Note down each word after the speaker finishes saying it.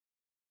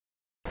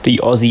The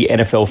Aussie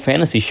NFL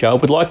Fantasy Show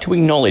would like to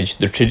acknowledge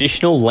the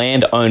traditional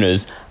land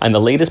owners and the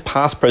leaders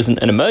past, present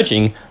and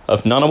emerging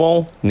of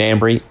Ngunnawal,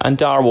 Ngambri and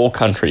Darawal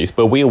countries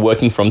where we are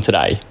working from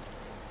today.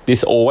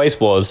 This always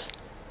was,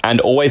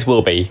 and always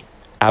will be,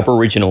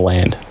 Aboriginal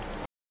land.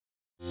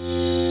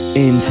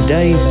 In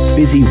today's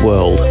busy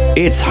world,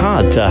 it's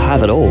hard to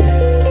have it all.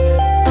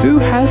 Who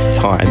has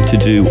time to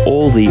do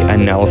all the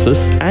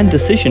analysis and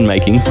decision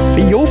making for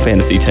your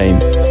fantasy team?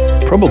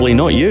 Probably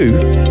not you,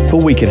 but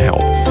we can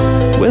help.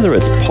 Whether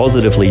it's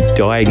positively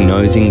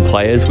diagnosing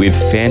players with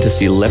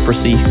fantasy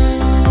leprosy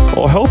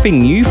or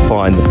helping you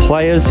find the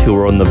players who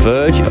are on the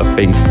verge of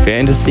being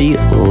fantasy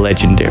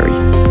legendary.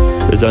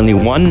 There's only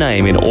one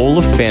name in all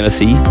of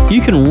fantasy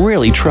you can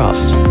really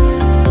trust.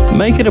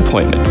 Make an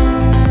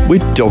appointment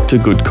with Dr.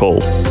 Good Call.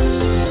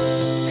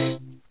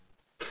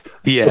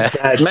 Yeah,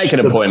 make an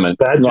appointment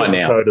right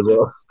now.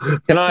 Well.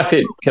 Can I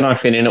fit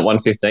in at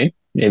 1:15?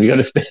 Yeah, have you got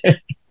to spare?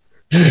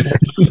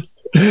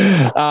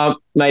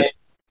 Mate,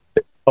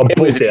 it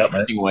was an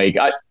interesting week.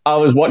 I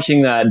was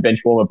watching that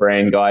Benchwarmer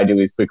brand guy do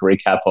his quick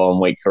recap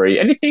on week 3.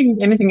 Anything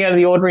out of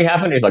the ordinary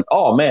happened? He's like,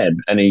 oh man,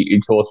 and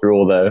he tore through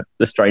all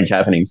the strange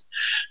happenings.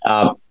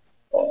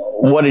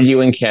 What did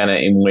you encounter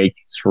in week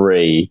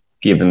 3,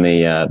 given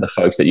the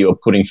folks that you were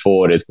putting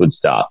forward as good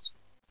starts?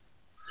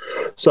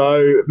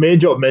 So me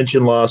and Jot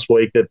mentioned last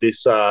week that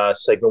this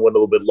segment went a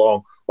little bit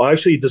long. I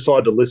actually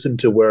decided to listen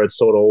to where it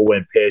sort of all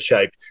went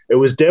pear-shaped. It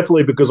was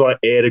definitely because I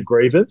aired a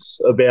grievance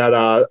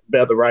about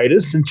the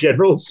Raiders in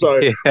general. So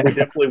we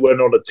definitely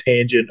went on a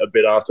tangent a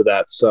bit after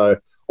that. So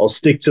I'll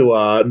stick to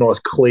a nice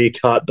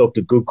clear-cut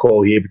Dr. Good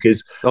Call here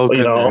because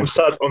I'm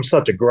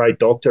such a great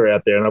doctor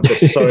out there, and I've got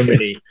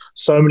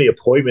so many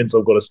appointments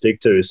I've got to stick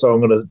to. So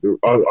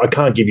I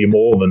can't give you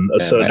more than a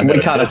certain. And we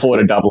can't afford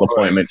a double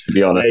appointment, to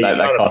be honest. That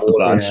costs a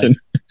bunch.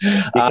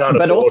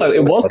 But also,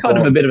 it was kind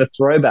of a bit of a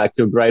throwback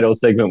to a great old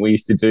segment we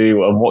used to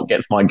do of What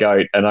Gets My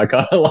Goat, and I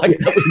kind of like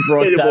that we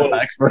brought that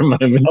back for a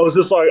moment. I was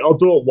just like, I'll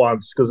do it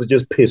once because it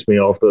just pissed me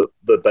off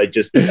that they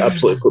just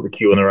absolutely put the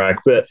Q in the rack.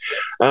 But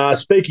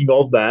speaking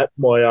of that,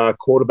 my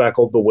quarterback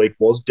of the week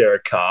was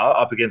Derek Carr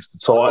up against the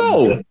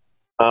Titans.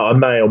 I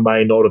may or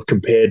may not have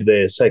compared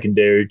their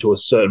secondary to a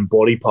certain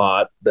body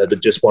part that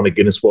had just won a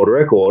Guinness World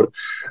Record.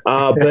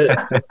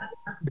 But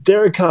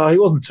Derek Carr, he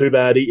wasn't too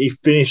bad. He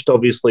finished,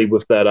 obviously,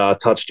 with that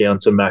touchdown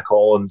to Mac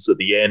Hollins at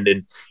the end,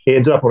 and he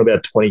ended up on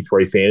about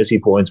 23 fantasy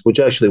points, which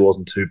actually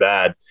wasn't too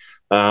bad.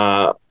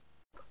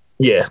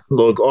 Yeah,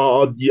 look,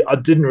 I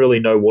didn't really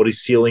know what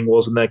his ceiling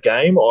was in that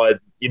game.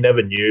 You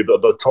never knew,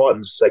 but the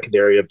Titans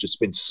secondary have just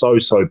been so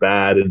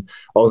bad. And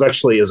I was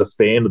actually, as a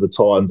fan of the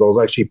Titans, I was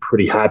actually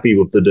pretty happy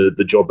with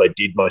the job they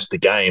did most of the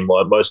game.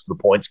 Like most of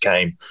the points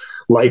came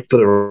late for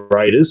the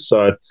Raiders.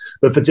 So,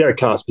 but for Derek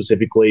Carr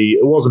specifically,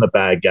 it wasn't a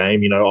bad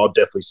game. I'll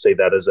definitely see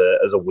that as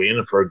a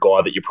win for a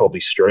guy that you're probably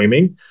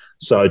streaming.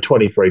 So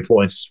 23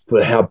 points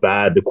for how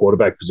bad the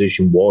quarterback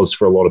position was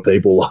for a lot of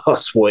people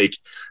last week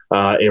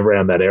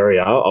around that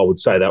area. I would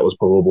say that was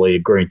probably a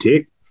green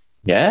tick.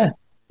 Yeah.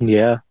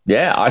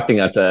 I think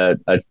that's a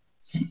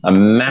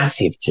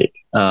massive tick.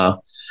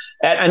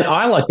 And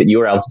I like that you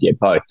were able to get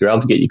both. You're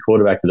able to get your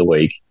quarterback of the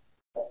week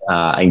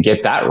and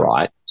get that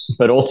right,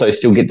 but also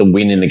still get the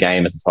win in the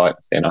game as a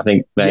Titans fan. I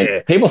think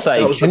people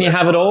say, can you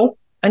have it all?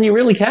 And you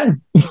really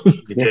can.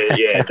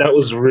 Yeah, that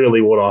was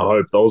really what I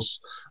hoped.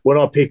 When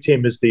I picked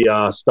him as the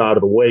start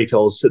of the week, I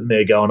was sitting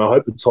there going, I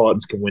hope the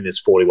Titans can win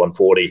this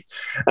 41-40.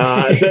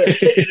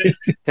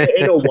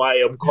 In a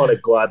way, I'm kind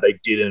of glad they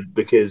didn't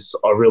because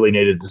I really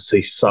needed to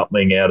see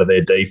something out of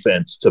their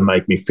defense to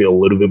make me feel a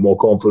little bit more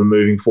confident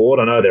moving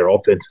forward. I know their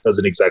offense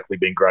hasn't exactly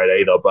been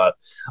great either, but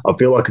I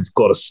feel like it's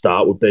got to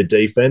start with their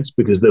defense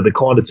because they're the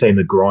kind of team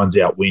that grinds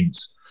out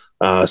wins.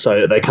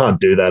 So they can't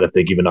do that if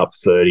they're giving up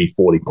 30,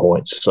 40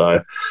 points.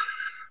 So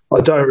I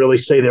don't really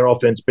see their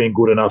offense being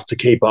good enough to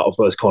keep up with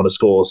those kind of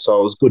scores. So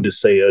it was good to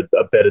see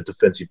a better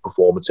defensive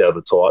performance out of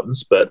the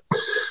Titans. But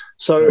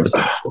so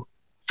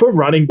for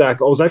running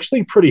back, I was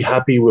actually pretty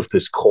happy with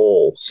this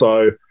call.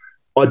 So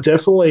I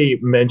definitely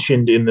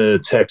mentioned in the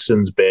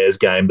Texans-Bears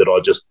game that I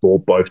just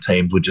thought both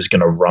teams were just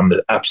going to run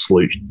the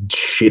absolute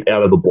shit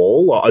out of the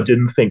ball. I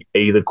didn't think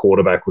either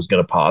quarterback was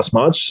going to pass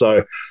much.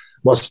 So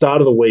my start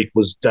of the week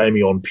was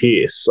Dameon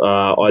Pierce.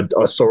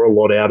 I saw a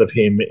lot out of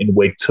him in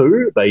week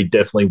 2. They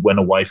definitely went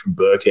away from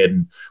Burkhead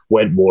and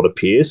went more to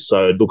Pierce.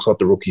 So it looks like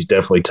the rookie's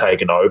definitely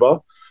taken over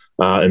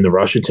in the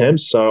rush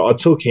attempts. So I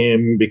took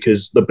him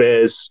because the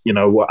Bears,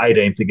 were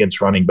 18th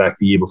against running back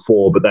the year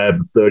before, but they had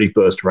the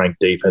 31st ranked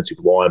defensive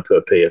line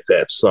per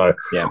PFF. So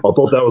I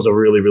thought that was a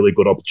really, really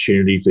good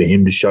opportunity for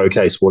him to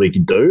showcase what he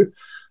can do.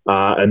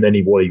 And then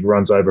he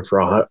runs over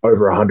for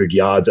over 100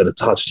 yards and a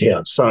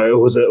touchdown. So it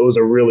was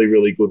a really,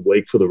 really good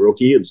week for the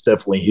rookie. It's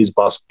definitely his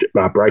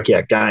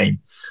breakout game.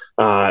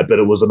 But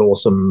it was an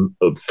awesome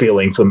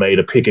feeling for me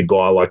to pick a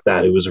guy like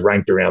that who was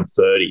ranked around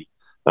 30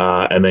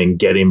 and then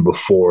get him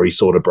before he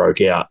sort of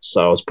broke out.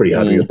 So I was pretty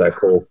happy with that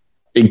call.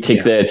 Big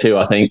tick there too,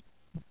 I think.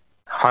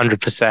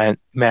 100%.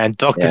 Man,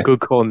 Dr.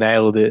 Good Call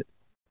nailed it.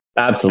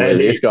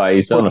 Absolutely. This guy,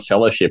 he's on a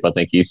fellowship, I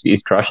think.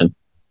 He's crushing.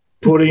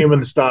 putting him in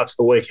the starts of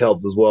the week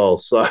helped as well.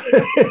 So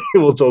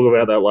we'll talk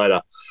about that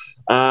later.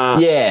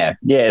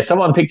 Yeah.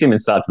 Someone picked him in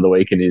starts of the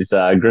week and is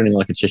grinning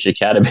like a Cheshire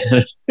cat about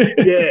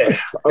it.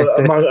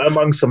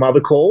 among some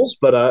other calls,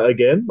 but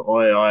again,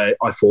 I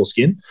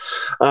foreskin,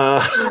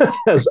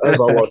 as I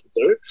like to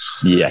do.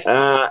 Yes.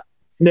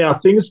 Now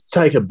things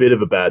take a bit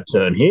of a bad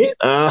turn here.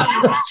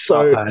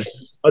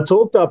 I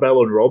talked up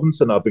Allen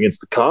Robinson up against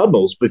the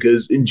Cardinals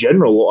because, in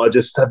general, I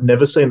just have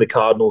never seen the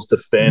Cardinals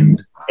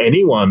defend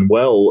anyone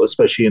well,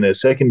 especially in their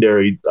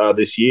secondary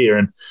this year.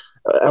 And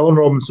Allen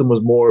Robinson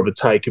was more of a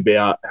take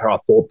about how I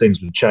thought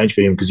things would change for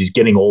him because he's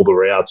getting all the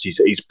routes,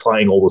 he's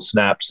playing all the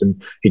snaps,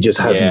 and he just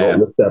hasn't got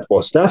looked at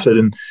by Stafford.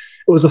 And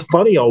it was a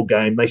funny old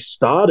game. They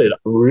started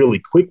really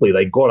quickly.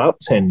 They got up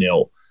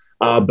 10-0.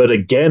 But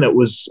again, it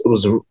was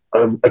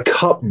a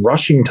Cup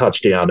rushing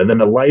touchdown, and then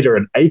later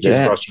an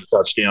Akers rushing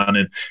touchdown,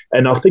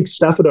 and I think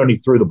Stafford only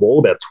threw the ball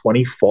about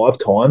 25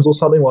 times or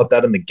something like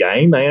that in the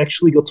game. They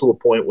actually got to a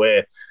point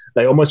where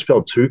they almost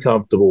felt too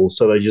comfortable,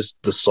 so they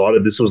just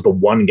decided this was the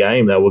one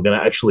game they were going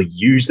to actually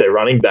use their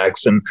running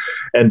backs and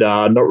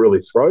not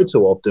really throw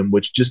too often,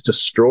 which just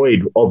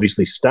destroyed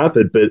obviously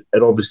Stafford, but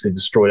it obviously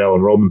destroyed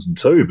Allen Robinson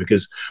too,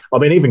 because I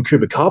mean even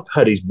Cooper Kupp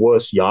had his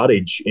worst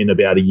yardage in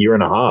about a year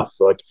and a half.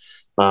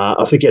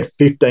 I think he had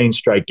 15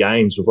 straight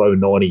games with over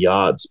 90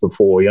 yards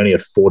before. He only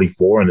had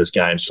 44 in this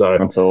game. So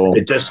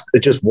it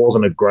just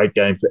wasn't a great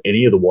game for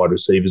any of the wide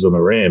receivers on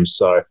the Rams.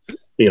 So,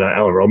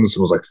 Allen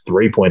Robinson was like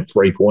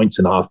 3.3 points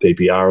in half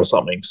PPR or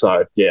something.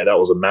 So, yeah, that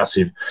was a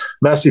massive,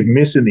 massive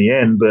miss in the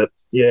end. But,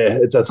 yeah,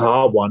 it's a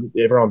hard one.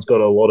 Everyone's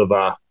got a lot of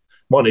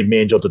might need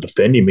Manjot to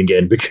defend him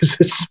again because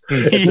it's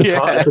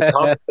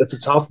a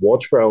tough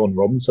watch for Allen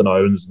Robinson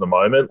owners at the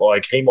moment.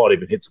 Like, he might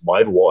even hit some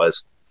waiver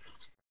wires.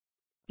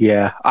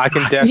 Yeah, I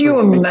can definitely. Can you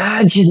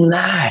imagine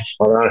that?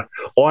 I know.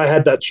 I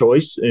had that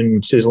choice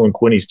in Sizzle and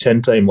Quinny's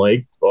 10-team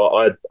league.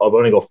 I've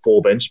only got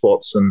 4 bench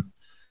spots, and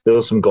there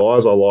were some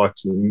guys I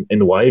liked in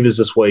the waivers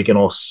this week, and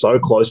I was so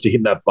close to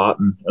hitting that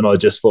button, and I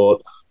just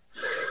thought,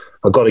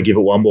 I've got to give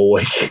it one more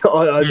week.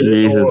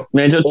 Jesus.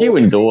 Man, do you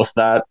endorse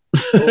that?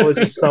 Or is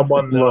it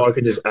someone that I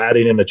can just add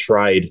in a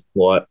trade?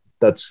 Like,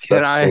 that's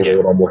sort of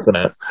what I'm looking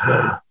at.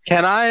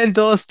 Can I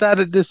endorse that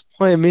at this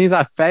point? It means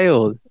I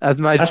failed as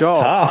my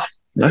job. Tough.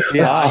 That's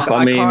tough.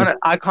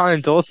 I can't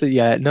endorse it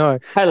yet. No.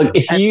 Hey, look,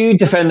 if you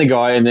defend the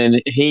guy and then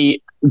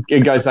he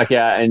goes back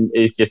out and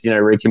is just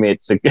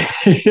recommits,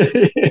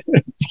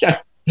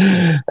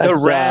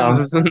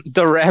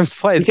 the Rams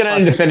played. You can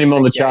only defend him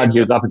on the charge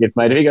he was up against,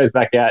 mate. If he goes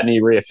back out and he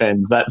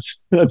reoffends,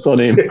 that's on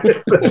him.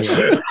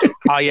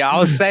 Oh yeah, I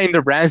was saying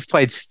the Rams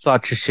played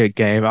such a shit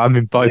game. I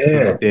mean, both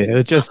teams did. It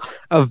was just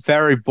a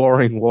very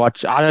boring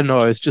watch. I don't know.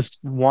 It's just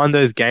one of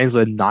those games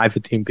where neither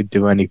team could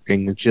do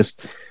anything. It's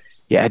just.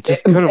 Yeah,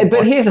 just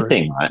but here's the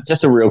thing, right?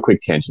 Just a real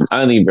quick tangent,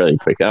 only really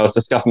quick. I was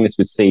discussing this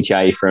with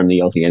CJ from the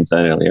Aussie End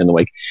Zone earlier in the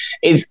week.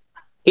 Is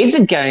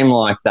a game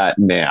like that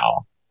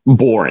now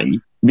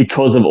boring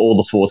because of all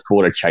the fourth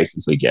quarter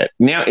chases we get?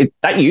 Now,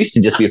 that used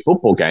to just be a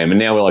football game, and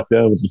now we're like,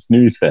 it was a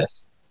snooze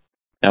fest.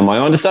 Am I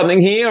onto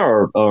something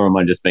here, or am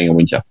I just being a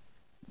wincher?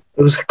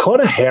 It was kind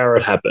of how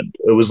it happened.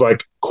 It was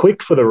like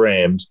quick for the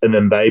Rams, and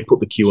then they put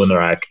the cue in the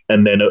rack,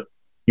 and then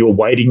you were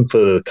waiting for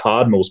the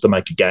Cardinals to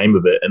make a game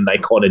of it, and they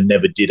kind of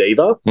never did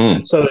either.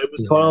 So it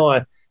was kind of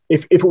like,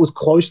 if it was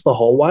close the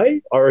whole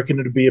way, I reckon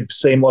it would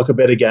seem like a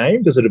better game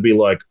because it would be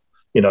like,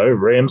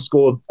 Rams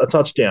scored a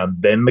touchdown,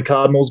 then the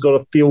Cardinals got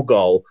a field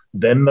goal,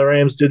 then the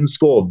Rams didn't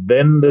score,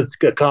 then the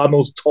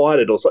Cardinals tied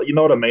it or something. You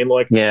know what I mean?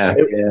 Like,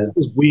 it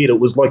was weird. It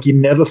was like you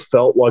never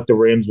felt like the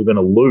Rams were going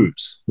to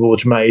lose,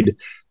 which made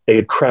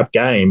a crap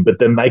game, but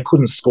then they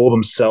couldn't score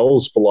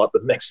themselves for like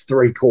the next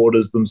 3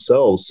 quarters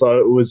themselves. So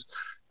it was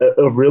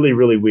a really,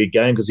 really weird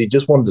game because he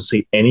just wanted to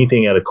see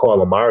anything out of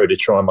Kyler Murray to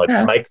try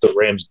and make the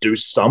Rams do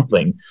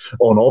something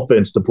on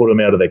offense to put them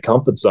out of their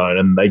comfort zone,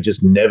 and they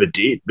just never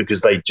did because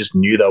they just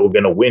knew they were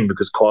going to win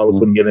because Kyler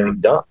couldn't get anything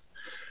done.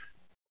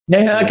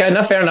 Yeah, okay,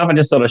 no, fair enough. I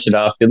just thought I should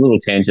ask a little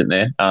tangent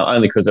there,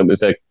 only because it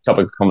was a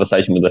topic of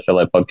conversation with a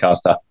fellow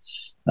podcaster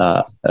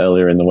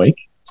earlier in the week.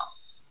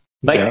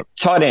 Mate,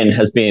 tight end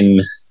has been...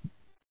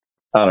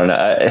 I don't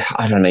know.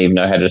 I don't even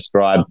know how to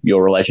describe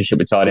your relationship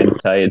with tight ends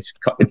today. It's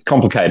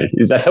complicated.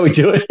 Is that how we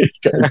do it? It's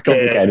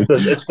complicated. Yeah,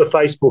 it's the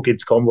Facebook.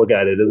 It's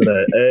complicated, isn't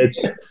it?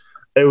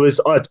 It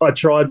was. I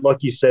tried,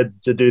 like you said,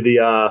 to do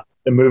the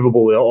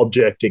immovable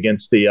object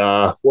against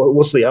the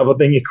what's the other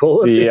thing you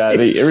call it?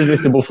 The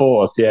irresistible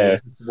force. Yeah,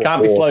 irresistible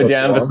can't be slowed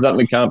down versus something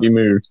that can't be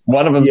moved.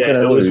 One of them's going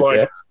to lose.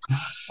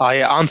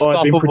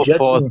 Unstoppable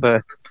force.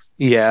 But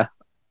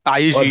I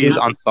usually use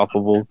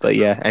unstoppable, but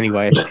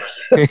anyway.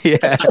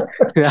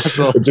 That's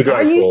all.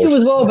 I used to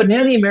as well, but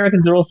now the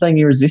Americans are all saying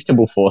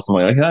irresistible force. I'm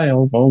like, okay,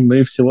 I'll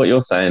move to what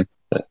you're saying.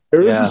 But,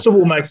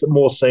 irresistible makes it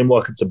more seem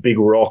like it's a big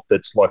rock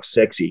that's like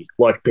sexy.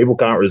 Like people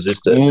can't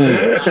resist it.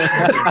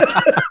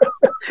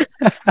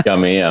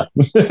 Come here.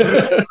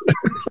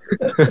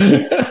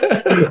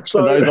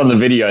 So those on the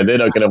video, they're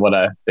not going to want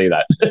to see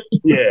that.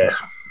 Yeah.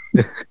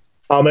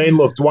 I mean,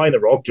 look, Dwayne The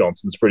Rock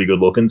Johnson's pretty good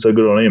looking, so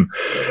good on him.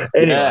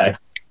 Anyway.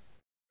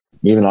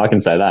 Even I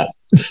can say that.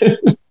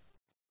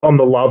 I'm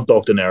the love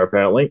doctor now,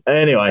 apparently.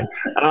 Anyway,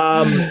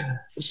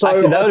 so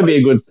actually, that would be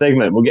a good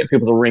segment. We'll get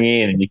people to ring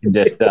in, and you can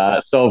just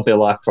solve their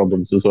life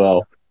problems as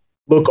well.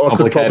 Look, I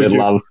could probably do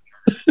love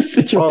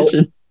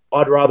situations.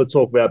 I'd rather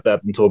talk about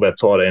that than talk about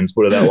tight ends,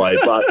 put it that way.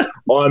 But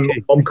I'm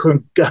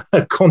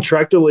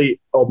contractually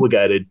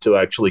obligated to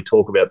actually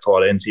talk about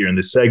tight ends here in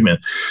this segment.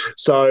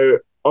 So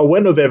I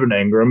went with Evan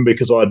Engram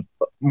because I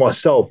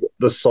myself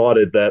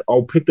decided that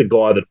I'll pick the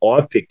guy that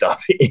I've picked up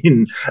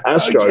in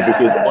Astro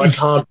because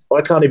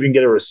I can't even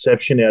get a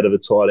reception out of a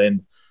tight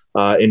end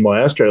in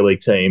my Astro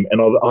League team,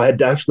 and I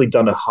had actually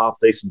done a half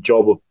decent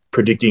job of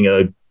predicting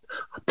a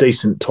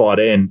decent tight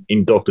end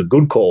in Dr.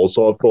 Goodcall.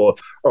 So I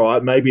thought, all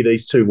right, maybe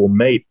these two will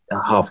meet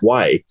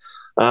halfway.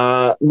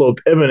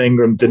 Look, Evan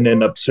Engram didn't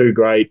end up too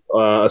great,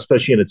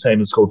 especially in a team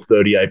that scored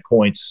 38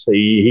 points.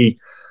 He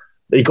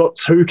got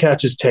 2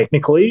 catches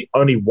technically.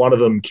 Only one of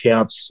them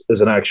counts as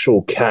an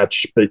actual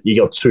catch, but he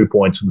got 2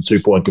 points for the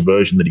 2-point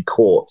conversion that he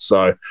caught.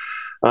 So it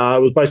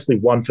was basically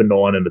 1 for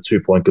 9 and a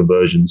 2-point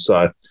conversion.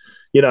 So,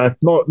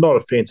 not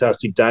a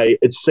fantastic day.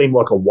 It seemed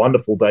like a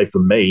wonderful day for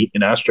me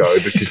in Astro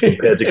because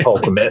compared to Cole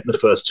Kmet in the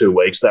first 2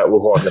 weeks, that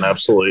was like an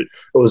absolute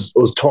 – it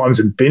was times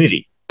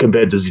infinity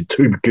compared to the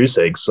 2 goose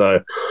eggs. So,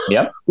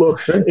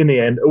 look, in the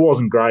end, it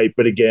wasn't great.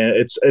 But again,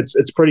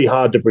 it's pretty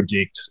hard to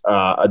predict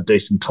a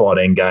decent tight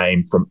end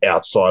game from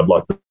outside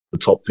like the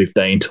top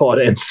 15 tight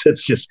ends.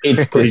 It's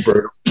pretty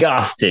brutal.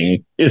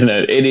 Disgusting, isn't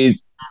it? It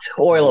is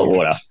toilet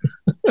water.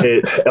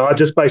 I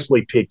just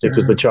basically picked it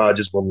because the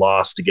Chargers were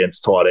last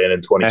against tight end in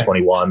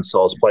 2021.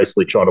 So I was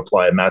basically trying to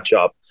play a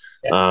matchup.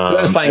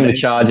 I was playing the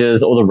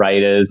Chargers or the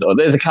Raiders, or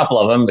there's a couple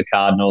of them, the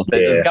Cardinals.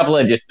 There's a couple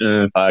of just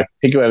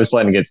pick whoever's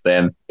playing against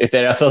them. If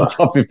they're outside the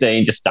top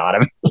 15, just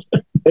start them.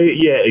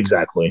 Yeah,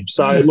 exactly.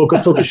 So look, I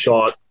took a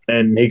shot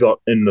and he got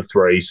in the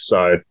 3s.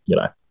 So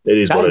it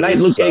is what it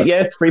is. Look,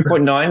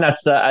 3.9.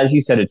 That's as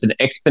you said, it's an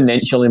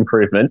exponential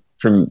improvement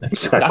from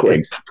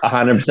exactly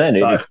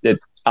 100%.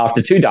 It's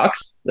after 2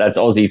 ducks. That's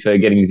Aussie for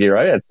getting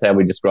 0. That's how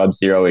we describe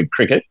 0 in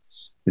cricket.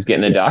 Is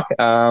getting a duck.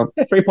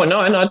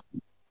 3.9.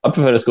 I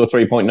prefer to score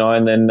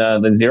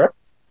 3.9 than 0.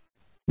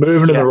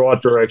 Moving in the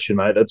right direction,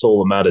 mate. That's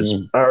all that matters.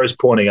 Arrow's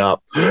pointing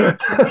up.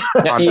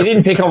 Now, you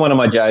didn't pick on one of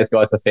my Jays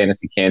guys for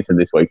fantasy cancer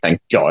this week, thank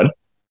God.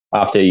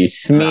 After you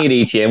smeared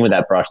ETM with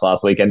that brush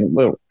last week, and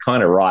we were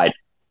kind of right,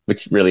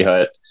 which really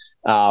hurt.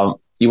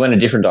 You went a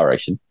different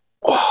direction.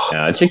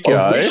 How'd you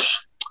go?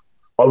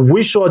 I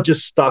wish I'd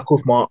just stuck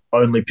with my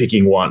only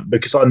picking one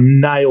because I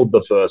nailed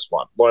the first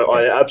one. Like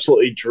I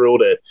absolutely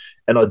drilled it,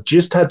 and I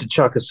just had to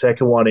chuck a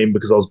second one in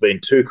because I was being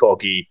too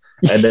cocky,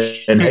 and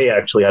then he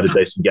actually had a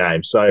decent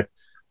game. So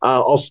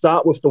I'll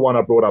start with the one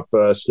I brought up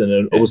first, and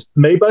it was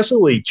me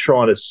basically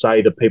trying to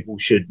say that people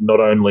should not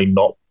only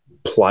not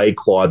play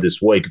Clyde this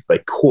week if they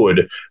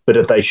could, but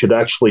if they should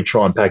actually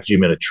try and package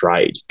him in a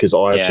trade because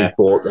I actually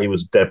thought he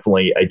was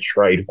definitely a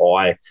trade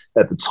high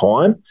at the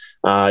time.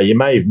 You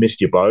may have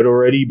missed your boat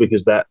already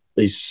because that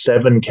is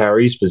 7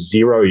 carries for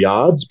 0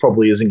 yards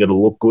probably isn't going to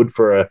look good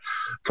for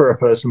a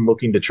person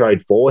looking to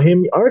trade for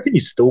him. I reckon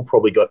you still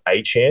probably got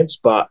a chance,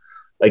 but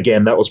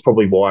again, that was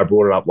probably why I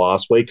brought it up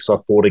last week because I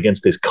fought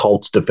against this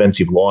Colts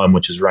defensive line,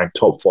 which is ranked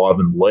top 5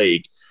 in the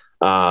league.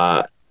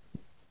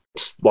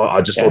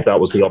 I just thought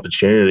that was the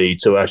opportunity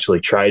to actually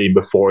trade him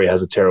before he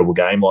has a terrible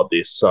game like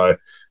this. So,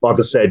 like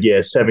I said,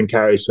 7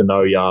 carries for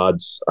no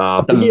yards.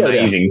 That's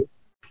amazing.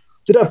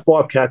 Did have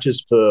 5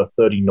 catches for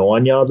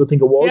 39 yards, I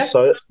think it was. Yeah.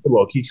 So,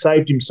 look, he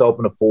saved himself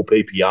in a full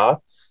PPR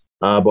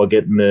by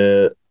getting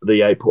the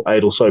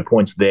 8 or so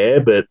points there.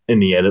 But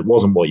in the end, it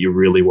wasn't what you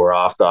really were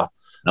after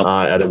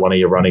out of one of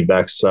your running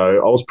backs.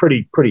 So I was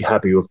pretty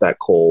happy with that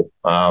call.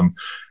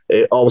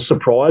 I was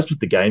surprised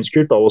with the game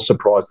script. I was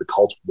surprised the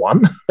Colts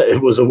won.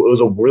 It was a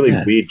really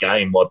weird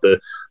game. Like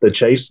the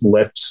Chiefs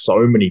left so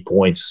many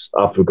points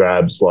up for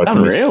grabs. Like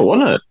unreal,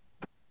 wasn't it?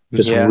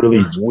 Just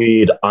really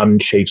weird,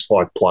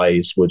 un-Chiefs-like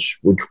plays, which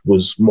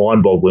was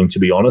mind-boggling to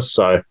be honest.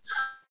 So,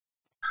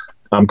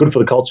 good for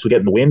the Colts for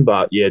getting the win,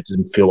 but it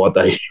didn't feel like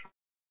they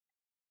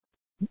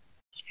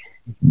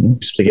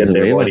to get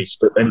there by any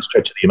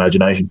stretch of the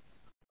imagination.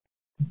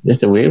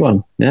 Just a weird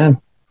one, yeah.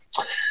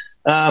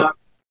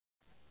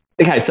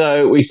 Okay,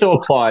 so we saw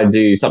Clyde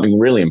do something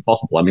really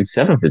impossible. I mean,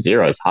 7 for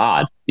 0 is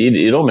hard.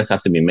 You'd almost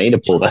have to be me to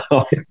pull that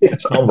off.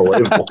 It's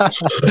unbelievable.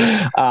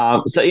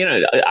 So,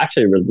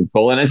 actually a really good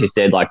call. And as you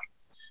said, like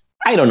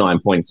 8 or 9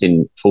 points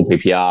in full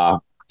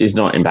PPR is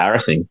not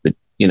embarrassing, but,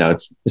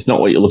 it's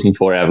not what you're looking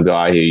for out of a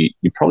guy who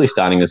you're probably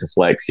starting as a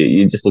flex.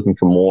 You're just looking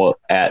for more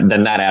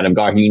than that out of a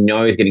guy who you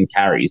know is getting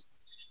carries.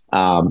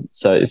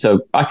 So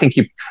I think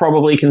you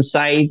probably can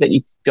say that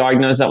you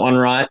diagnosed that one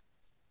right.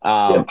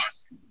 But,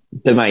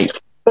 mate,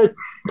 but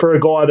for a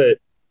guy that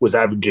was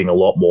averaging a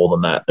lot more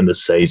than that in the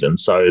season,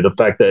 so the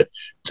fact that,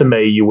 to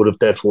me, you would have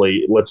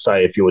definitely, let's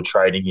say if you were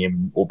trading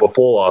him or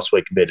before last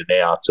week compared to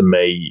now, to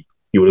me,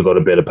 you would have got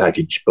a better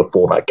package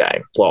before that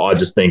game. Like, I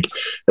just think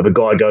if a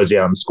guy goes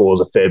out and scores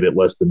a fair bit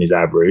less than his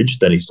average,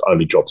 then he's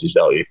only dropped his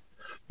value.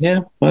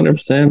 Yeah,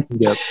 100%.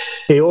 Yep.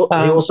 He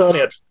also only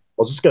had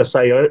was just going to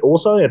say,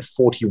 also only had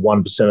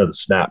 41% of the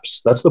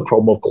snaps. That's the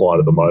problem of Clyde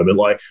at the moment.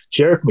 Like,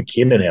 Jerick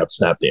McKinnon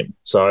outsnapped him.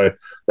 So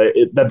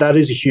that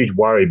is a huge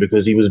worry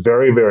because he was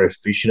very, very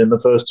efficient in the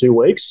first 2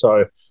 weeks.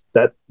 So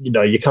that,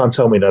 you can't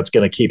tell me that's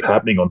going to keep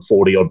happening on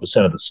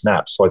 40-odd% of the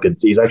snaps. Like,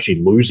 he's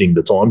actually losing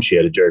the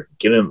timeshare to Jerick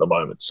McKinnon at the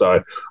moment.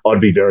 So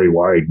I'd be very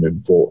worried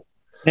moving forward.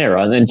 Yeah,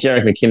 right. And then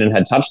Jerick McKinnon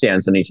had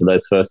touchdowns in each of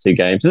those first 2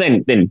 games,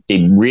 and then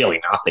did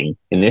really nothing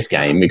in this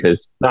game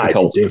because the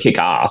Colts kick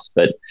ass.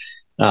 But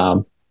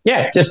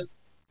just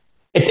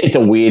it's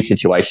a weird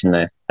situation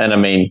there. And I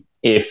mean,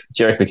 if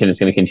Jerick McKinnon is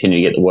going to continue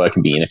to get the work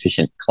and be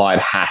inefficient, Clyde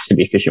has to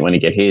be efficient when he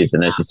get his.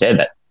 And as you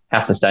said,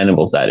 how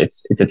sustainable is that?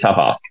 It's a tough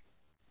ask.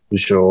 For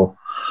sure.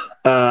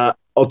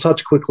 I'll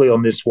touch quickly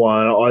on this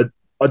one.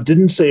 I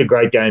didn't see a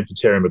great game for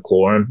Terry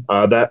McLaurin.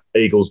 That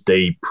Eagles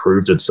D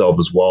proved itself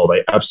as well.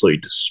 They absolutely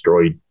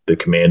destroyed the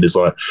Commanders.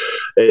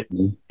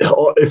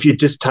 If you'd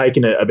just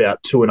taken it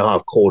about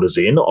 2.5 quarters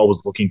in, I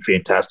was looking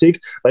fantastic.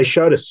 They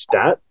showed a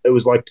stat. It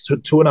was like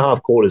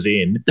 2.5 quarters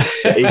in,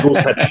 the Eagles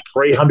had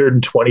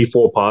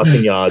 324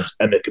 passing yards,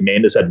 and the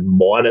Commanders had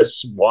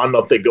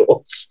 -1, I think it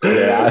was.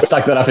 Yeah, I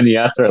stuck that up in the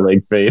Astro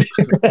League feed.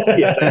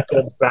 Yeah, they've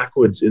gone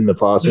backwards in the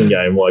passing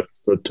game, like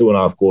for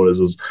 2.5 quarters.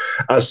 It was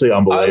absolutely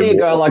unbelievable. Only a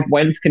guy like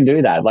Wentz can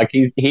do that. Like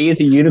he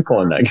is a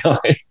unicorn, that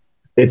guy.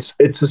 It's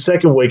the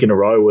second week in a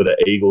row where the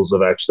Eagles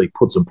have actually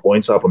put some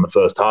points up in the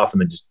first half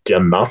and then just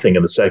done nothing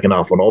in the second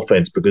half on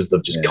offense because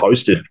they've just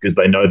coasted because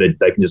they know that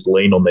they can just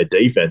lean on their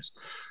defense.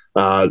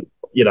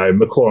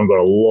 McLaurin got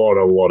a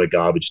lot of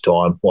garbage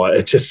time. Like,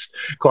 it just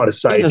kind of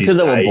saves because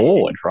they were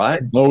bored,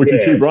 right? Well, we can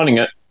keep running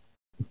it.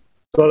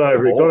 Got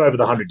over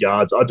the 100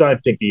 yards. I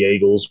don't think the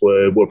Eagles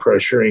were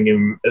pressuring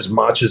him as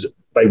much as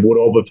they would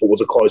have if it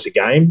was a closer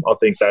game. I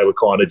think they were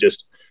kind of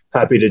just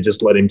happy to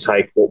just let him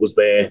take what was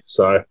there.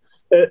 So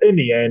in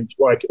the end,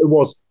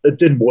 it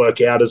didn't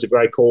work out as a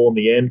great call in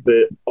the end,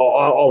 but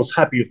I was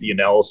happy with the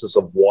analysis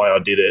of why I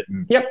did it.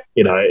 And,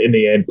 in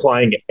the end,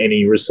 playing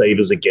any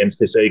receivers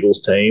against this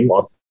Eagles team, I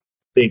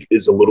think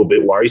is a little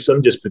bit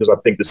worrisome just because I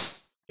think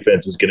this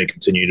defense is going to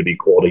continue to be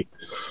quality.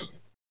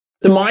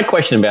 So my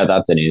question about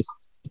that then is,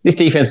 this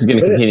defense is going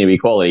to continue to be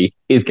quality.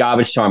 Is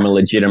garbage time a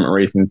legitimate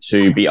reason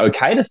to be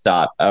okay to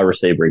start a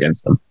receiver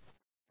against them?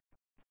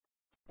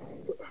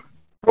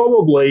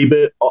 Probably,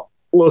 but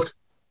look,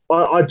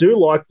 I do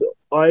like.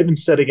 I even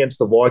said against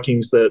the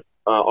Vikings that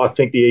I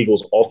think the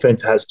Eagles'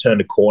 offense has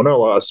turned a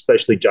corner,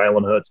 especially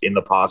Jalen Hurts in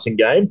the passing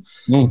game.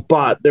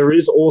 But there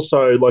is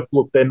also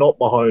they're not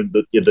Mahomes,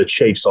 the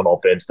Chiefs on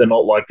offense. They're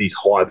not like these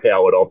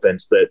high-powered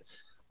offense. That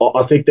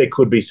I think there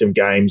could be some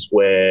games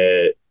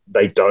where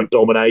they don't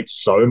dominate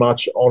so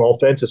much on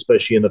offense,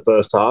 especially in the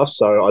first half.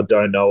 So I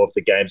don't know if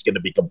the game's going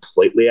to be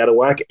completely out of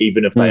whack,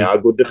 even if they are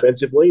good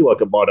defensively. Like,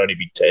 it might only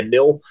be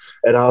 10-0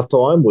 at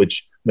halftime,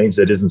 which means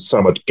there isn't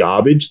so much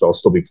garbage. They'll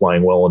still be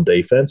playing well on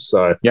defense.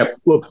 So,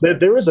 look,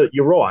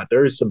 you're right.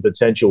 There is some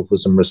potential for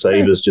some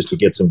receivers just to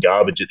get some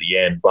garbage at the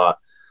end. But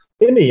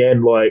in the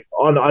end,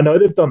 I know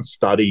they've done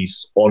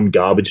studies on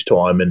garbage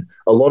time, and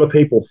a lot of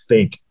people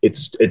think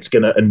it's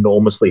going to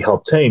enormously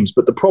help teams.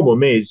 But the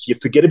problem is you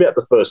forget about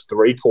the first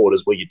 3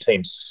 quarters where your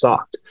team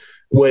sucked,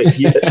 where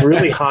it's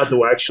really hard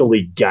to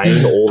actually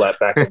gain all that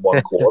back in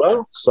 1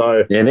 quarter.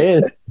 So it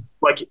is.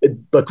 Like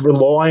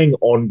relying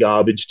on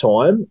garbage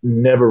time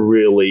never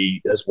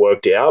really has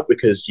worked out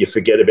because you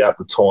forget about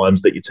the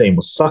times that your team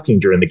was sucking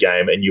during the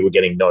game and you were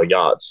getting no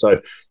yards.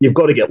 So you've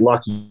got to get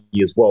lucky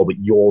as well that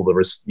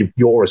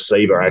your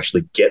receiver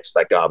actually gets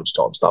that garbage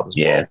time stuff as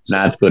well. Yeah,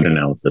 that's good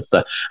analysis.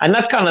 So, and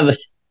that's kind of the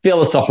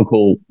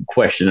philosophical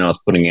question I was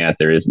putting out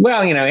there is,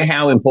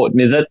 how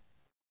important is it?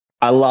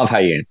 I love how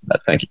you answered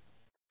that. Thank you.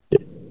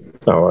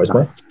 All right,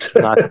 nice.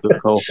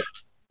 Good call.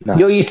 No.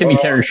 You're used to me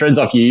tearing shreds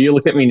off you. You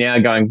look at me now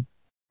going,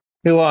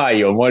 who are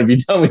you and what have you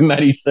done with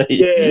Matty C?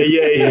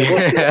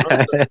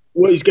 Yeah.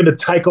 Well, he's going to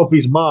take off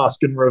his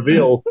mask and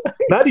reveal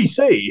Matty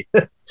C.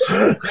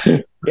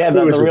 Yeah,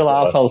 the real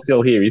asshole's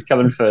still here. He's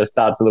coming for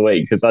starts of the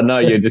week because I know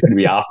you're just going to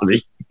be after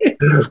me.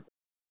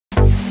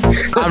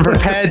 I'm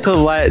prepared to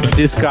let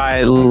this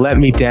guy let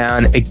me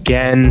down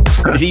again.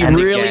 Is he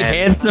really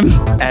handsome?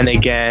 And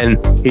again,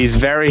 he's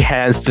very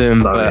handsome,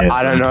 but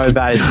I don't know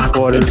about his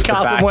importance. It's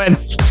Carson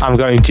Wentz. I'm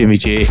going Jimmy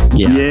G.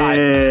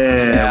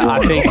 Yeah.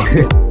 I think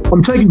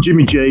I'm taking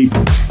Jimmy G.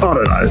 I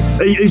don't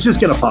know. He's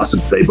just going to pass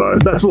it to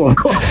Debo. That's all I've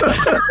got.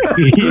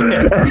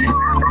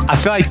 I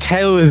feel like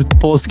Taylor's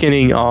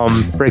foreskinning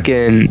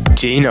freaking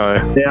Gino.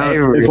 Now,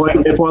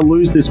 if I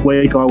lose this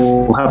week, I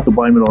will have to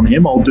blame it on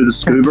him. I'll do the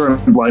scuba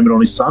and blame it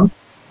on his son.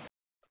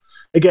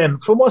 Again,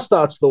 for my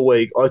starts of the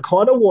week, I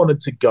kind of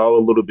wanted to go a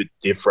little bit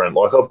different.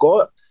 Like, I've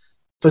got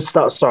for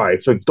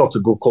Dr.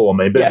 Good Call on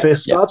me, but for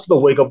starts of the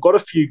week, I've got a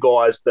few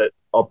guys that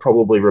are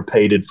probably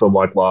repeated from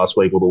like last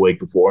week or the week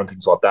before and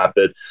things like that.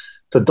 But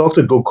for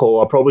Dr. Good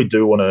Call, I probably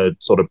do want to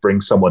sort of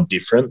bring someone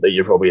different that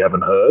you probably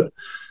haven't heard.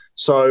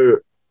 So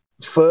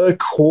for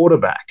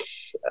quarterback,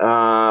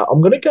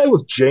 I'm going to go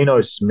with Geno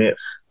Smith.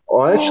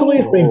 I actually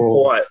have been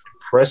quite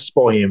impressed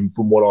by him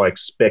from what I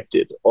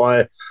expected.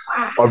 I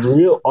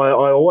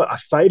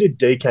faded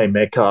DK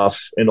Metcalf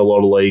in a lot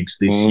of leagues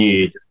this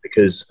year just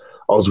because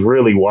I was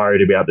really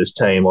worried about this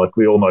team. Like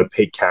we all know,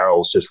 Pete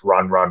Carroll's just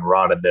run,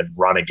 and then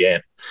run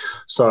again.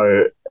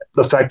 So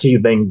the fact he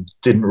then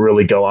didn't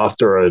really go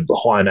after a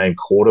high-name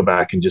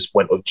quarterback and just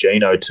went with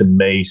Geno, to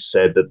me,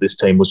 said that this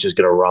team was just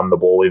going to run the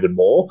ball even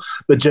more.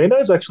 But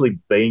Geno's actually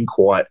been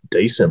quite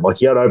decent. Like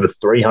he had over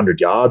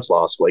 300 yards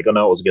last week. I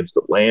know it was against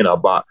Atlanta,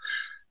 but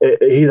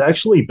he's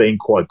actually been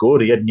quite good.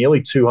 He had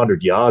nearly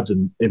 200 yards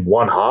in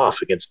one half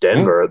against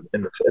Denver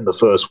in the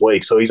first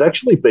week. So he's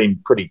actually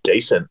been pretty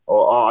decent.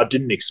 I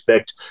didn't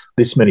expect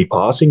this many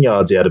passing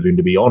yards out of him,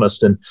 to be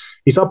honest. And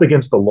he's up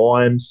against the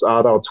Lions. They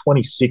were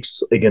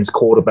 26 against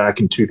quarterback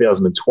in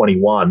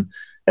 2021,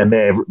 and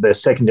their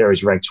secondary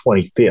is ranked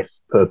 25th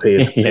per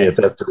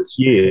PFF for this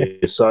year.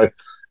 So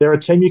they're a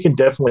team you can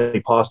definitely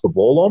pass the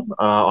ball on.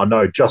 I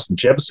know Justin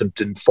Jefferson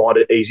didn't find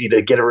it easy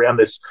to get around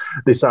this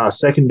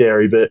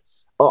secondary, but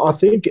I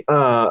think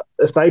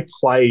if they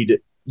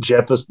played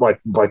Jefferson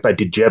like they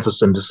did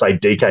Jefferson to say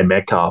DK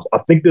Metcalf, I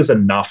think there's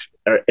enough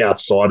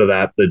outside of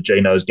that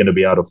Geno's going to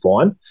be able to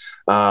find.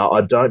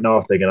 I don't know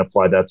if they're going to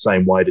play that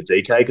same way to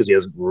DK because he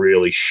hasn't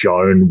really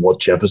shown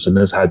what Jefferson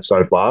has had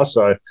so far.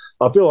 So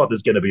I feel like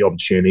there's going to be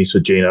opportunities for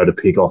Geno to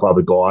pick off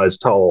other guys.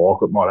 Tyler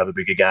Lockett might have a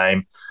bigger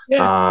game.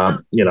 Yeah.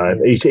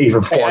 He's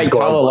even guys.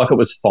 Tyler Lockett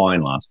was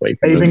fine last week.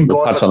 Even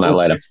we'll touch on that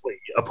later.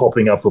 Are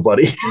popping up for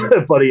bloody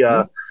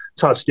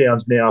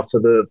touchdowns now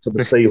for the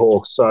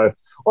Seahawks. So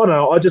I don't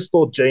know. I just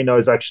thought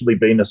Geno's actually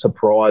been a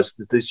surprise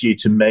this year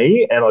to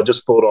me, and I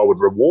just thought I would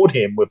reward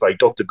him with a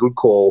Dr. Good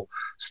call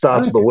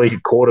starts of the week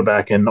at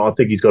quarterback, and I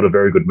think he's got a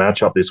very good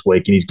matchup this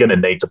week, and he's going to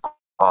need to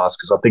pass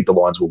because I think the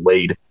Lions will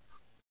lead.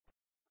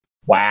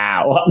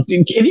 Wow.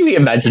 Can you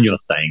imagine you're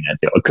saying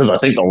that? Because I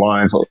think the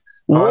Lions will.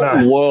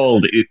 What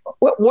world?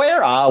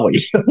 Where are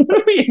we? What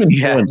are we even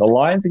doing? The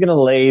Lions are going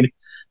to lead.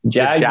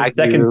 Jags are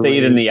second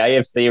seed in the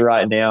AFC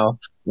right now.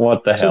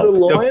 What the hell?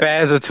 The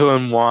Bears are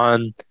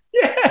 2-1.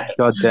 Yeah.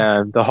 God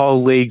damn. The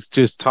whole league's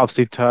just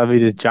topsy-turvy.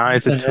 The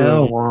Giants are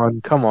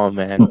 2-1. Come on,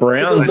 man.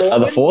 Browns are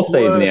the fourth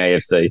seed in the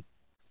AFC.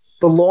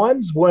 The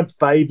Lions weren't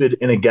favoured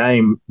in a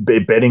game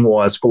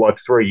betting-wise for like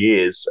 3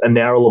 years, and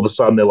now all of a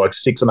sudden they're like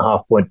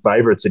 6.5-point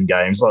favourites in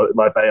games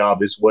like they are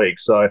this week.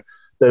 So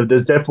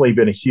there's definitely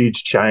been a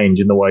huge change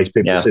in the way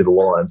people see the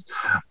Lions.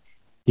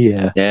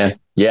 Yeah.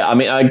 I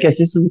mean, I guess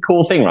this is a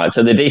cool thing, right?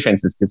 So their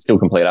defenses can still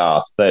complete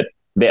arse, but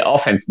their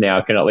offense now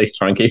can at least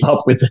try and keep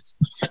up with it.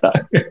 So.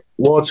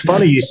 Well, it's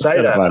funny you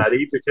say that,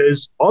 Matty,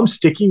 because I'm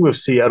sticking with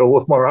Seattle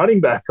with my running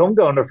back. I'm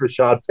going to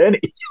Rashad Penny.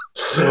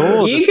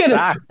 You're going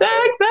to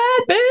stack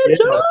that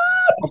bitch up.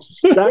 I've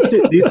stacked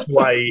it this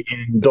way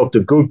in Dr.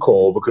 Good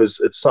Call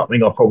because it's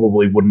something I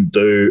probably wouldn't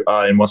do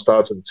in my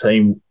starts of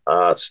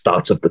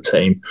the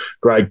team.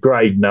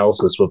 Great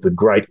analysis with the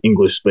great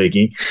English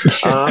speaking.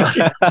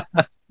 I'm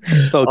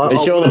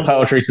sure the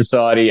Poetry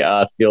Society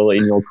are still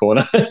in your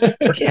corner.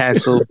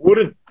 Cancelled.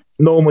 Wouldn't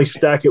normally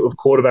stack it with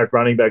quarterback,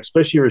 running back,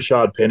 especially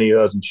Rashad Penny, who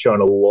hasn't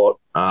shown a lot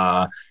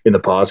in the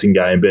passing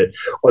game. But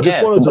I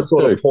just wanted to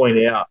sort of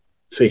point out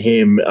for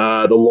him,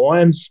 the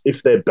Lions,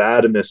 if they're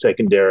bad in their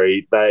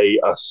secondary, they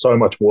are so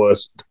much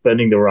worse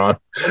defending the run.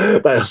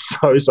 They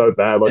are so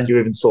bad. Like you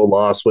even saw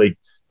last week,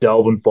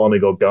 Dalvin finally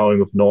got going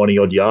with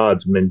 90-odd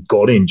yards and then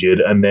got injured,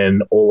 and then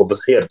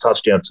he had a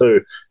touchdown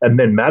too. And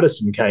then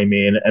Madison came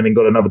in and then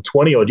got another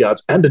 20-odd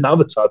yards and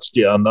another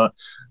touchdown.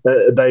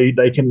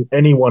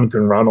 Anyone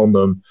can run on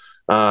them.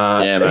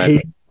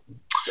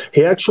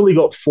 He actually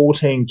got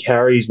 14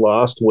 carries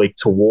last week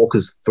to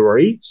Walker's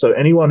 3. So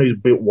anyone who's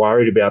a bit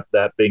worried about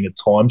that being a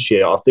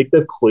timeshare, I think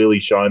they've clearly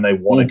shown they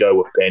want to go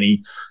with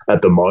Penny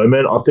at the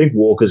moment. I think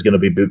Walker's going to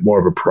be a bit more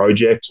of a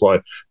project.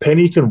 Like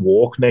Penny can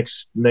walk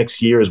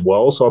next year as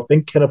well. So I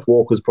think Kenneth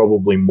Walker's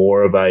probably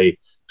more of a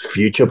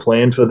future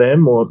plan for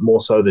them, more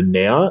so than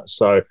now.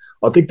 So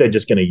I think they're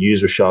just going to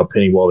use Rashad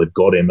Penny while they've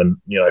got him, and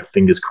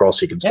fingers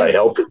crossed he can stay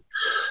healthy.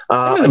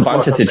 A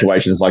bunch of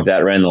situations like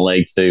that around the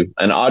league too,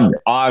 and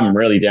I'm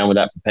really down with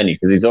that for Penny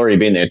because he's already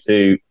been there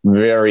 2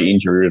 very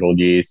injury-riddled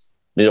years,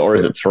 or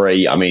is it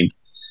 3? I mean,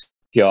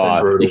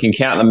 God, you can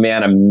count the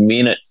amount of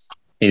minutes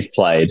he's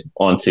played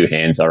on 2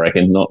 hands. I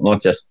reckon,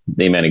 not just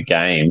the amount of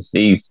games.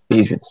 He's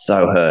been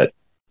so hurt.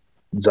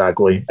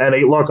 Exactly,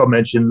 and like I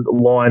mentioned,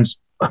 Lions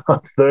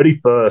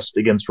 31st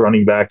against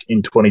running back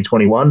in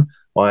 2021.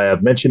 I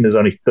have mentioned there's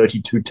only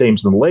 32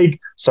 teams in the league.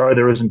 Sorry,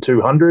 there isn't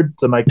 200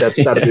 to make that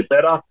stat a bit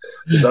better.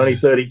 There's only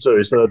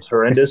 32, so that's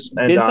horrendous.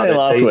 And did say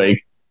last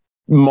week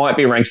might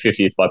be ranked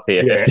 50th by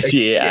PFF this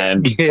year,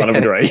 and kind of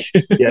agree.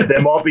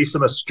 There might be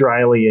some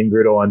Australian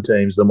gridiron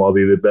teams that might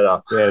be a bit better.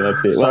 Yeah,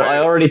 that's it. So, well, I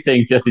already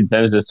think just in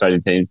terms of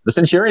Australian teams, the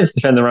Centurions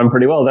defend the run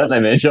pretty well, don't they,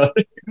 man?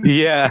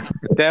 Yeah,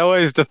 they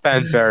always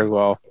defend very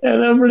well. Yeah,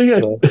 they're pretty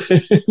good.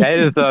 They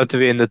deserve to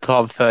be in the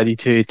top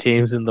 32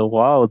 teams in the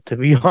world, to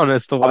be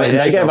honest.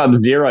 They gave up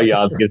 0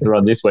 yards against the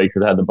run this week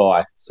because they had the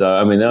bye. So,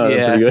 I mean,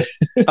 they're pretty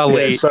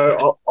good.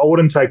 So I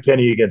wouldn't take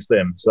Penny against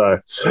them. So,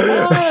 for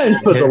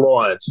the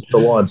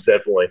Lions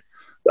definitely.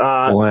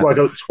 Like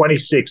a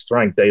 26th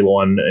ranked D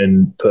line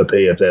and per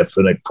PFF,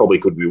 and it probably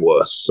could be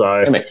worse.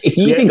 So, if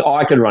you think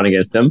I could run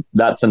against them,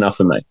 that's enough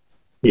for me.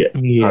 Yeah.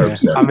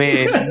 100%. I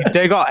mean,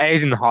 they got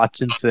Aiden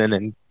Hutchinson,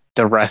 and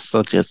the rest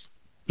are just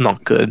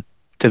not good.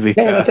 To be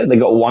fair, that's it. They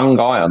got one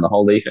guy on the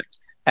whole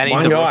defense, and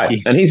he's a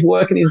rookie, and he's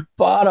working his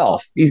butt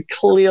off. He's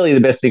clearly the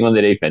best thing on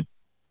the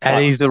defense,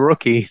 and he's a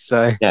rookie.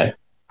 So yeah.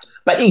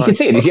 But you can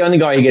see it. He's the only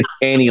guy who gets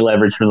any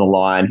leverage from the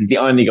line. He's the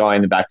only guy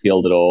in the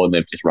backfield at all, and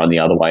they've just run the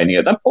other way.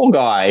 And that poor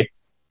guy,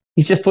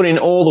 he's just put in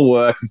all the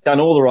work. He's done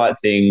all the right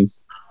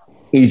things.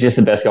 He's just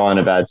the best guy on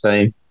a bad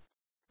team.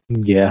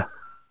 Yeah.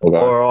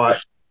 All right,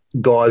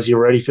 guys, you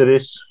ready for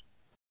this?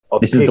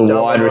 This is the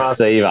wide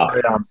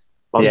receiver.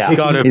 He's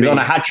on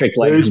a hat trick.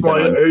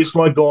 Who's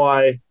my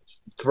guy?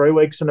 3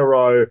 weeks in a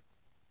row,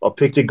 I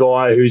picked a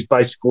guy who's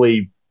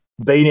basically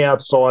been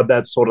outside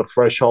that sort of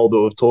threshold that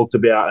we've talked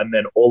about, and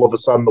then all of a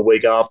sudden the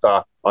week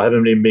after, I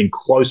haven't even been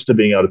close to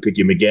being able to pick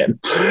him again.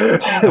 We've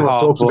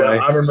talked about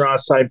Amon-Ra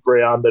St.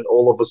 Brown, that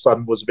all of a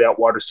sudden was about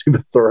wide receiver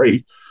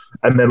 3.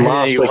 And then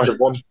last week,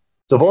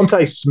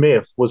 Devontae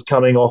Smith was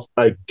coming off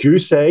a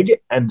goose egg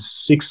and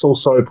 6 or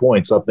so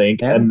points, I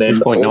think, and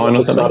then all of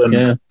a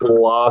sudden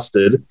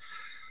blasted.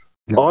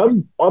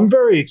 I'm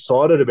very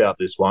excited about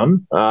this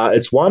one.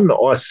 It's one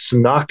I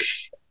snuck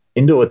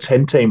into a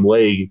 10-team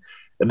league,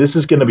 and this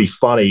is going to be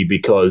funny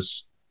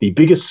because the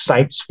biggest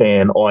Saints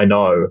fan I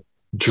know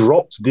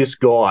dropped this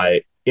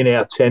guy in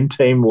our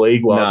 10-team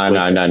league last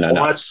week. No.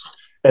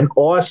 And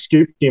I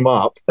scooped him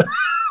up.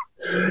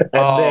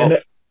 Then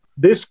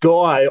this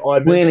guy I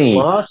mentioned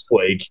last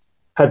week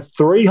had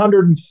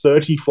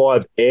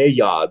 335 air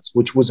yards,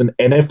 which was an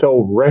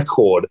NFL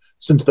record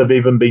since they've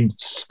even been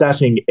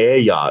statting air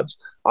yards.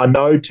 I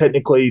know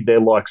technically they're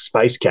like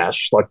space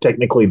cash, like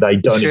technically they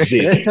don't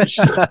exist.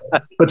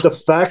 But the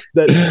fact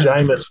that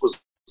Jameis was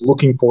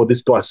looking for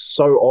this guy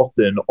so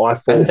often, I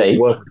thought it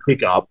was worth a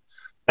pickup.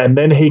 And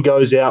then he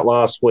goes out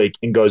last week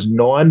and goes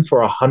 9 for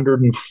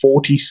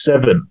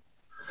 147.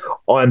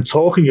 I'm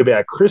talking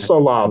about Chris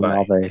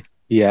Olave.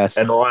 Yes.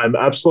 And I am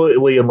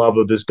absolutely in love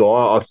with this guy.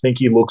 I think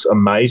he looks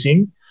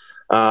amazing.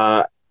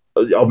 I've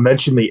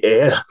mentioned the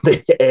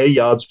air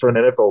yards for an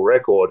NFL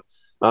record.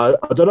 I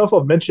don't know if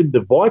I've mentioned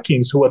the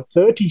Vikings, who are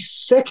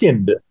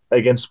 32nd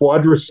against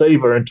wide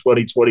receiver in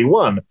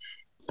 2021.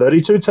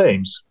 32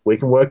 teams. We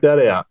can work that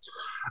out.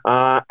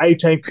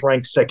 18th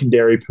ranked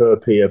secondary per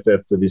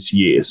PFF for this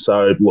year.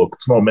 So, look,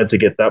 it's not meant to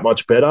get that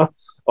much better.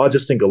 I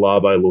just think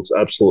Olave looks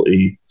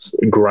absolutely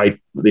great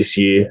this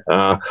year.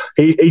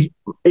 He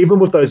even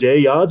with those air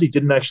yards, he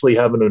didn't actually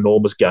have an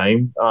enormous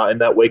game in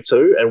that week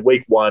too. And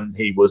week 1,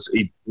 he was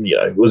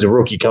a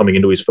rookie coming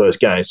into his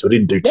first game, so he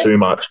didn't do too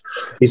much.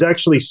 He's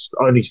actually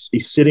he's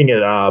sitting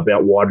at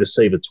about wide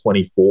receiver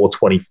 24,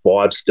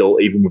 25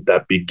 still, even with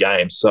that big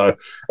game. So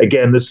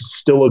again, this is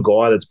still a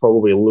guy that's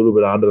probably a little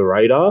bit under the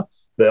radar,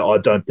 but I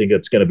don't think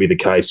it's going to be the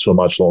case for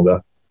much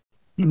longer.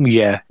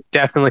 Yeah,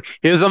 definitely.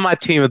 He was on my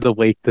team of the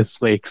week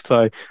this week,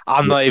 so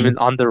I'm not even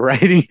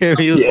underrating him.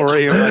 He was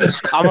already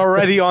I'm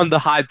already on the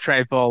hype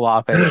train for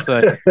Olave,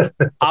 so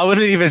I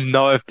wouldn't even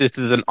know if this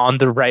is an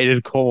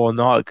underrated call or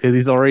not because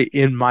he's already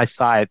in my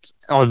sights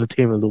on the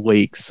team of the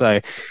week.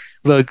 So,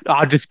 look,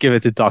 I'll just give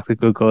it to Dr.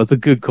 Google. It's a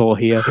good call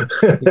here.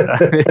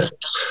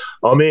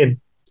 I'm in.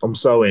 I'm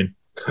so in.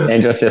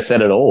 And just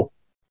said it all.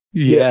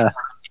 Yeah.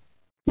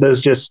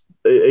 He's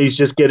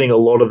just getting a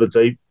lot of the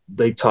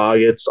deep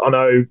targets. I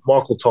know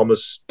Michael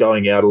Thomas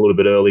going out a little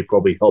bit early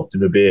probably helped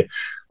him a bit.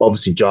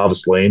 Obviously,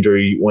 Jarvis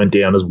Landry went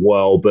down as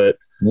well, but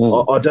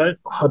I don't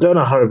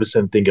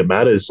 100% think it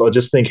matters. I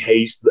just think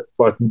he's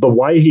the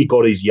way he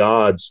got his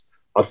yards.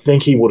 I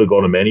think he would have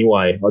got him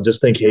anyway. I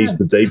just think he's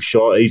the deep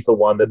shot. He's the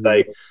one that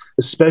they,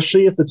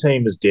 especially if the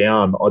team is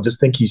down. I just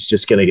think he's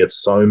just going to get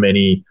so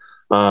many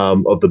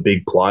of the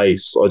big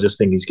plays. I just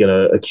think he's going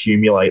to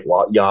accumulate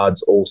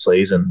yards all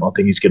season. I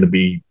think he's going to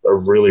be a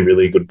really,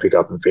 really good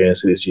pickup in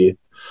fantasy this year.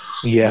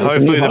 Yeah,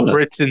 hopefully the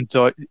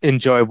Brits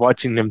enjoy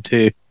watching them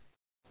too.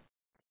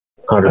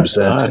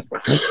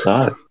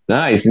 100%.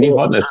 No, he's new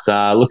hotness.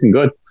 Looking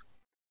good.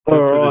 All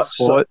right,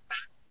 so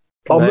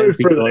I'll move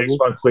through the next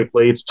one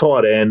quickly. It's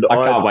tight end.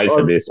 I can't wait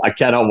for this. I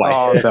cannot wait.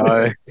 Oh,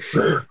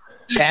 no.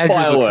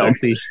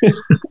 Fireworks.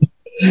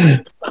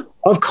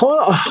 I've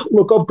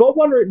got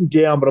one written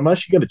down, but I'm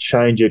actually going to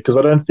change it because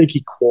I don't think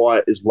he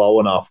quite is low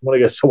enough. I'm going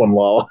to go someone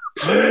lower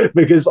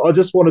because I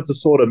just wanted to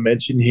sort of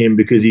mention him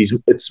because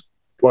it's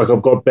like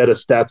I've got better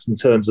stats in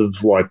terms of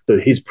like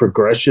his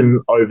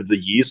progression over the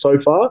year so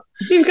far.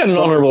 You've got an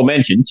honourable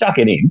mention. Chuck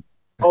it in.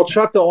 I'll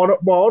chuck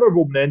my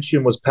honourable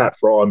mention was Pat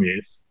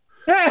Frymuth.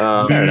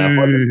 Yeah, fair enough.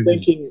 I was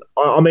thinking,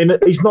 I mean,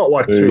 he's not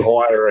like too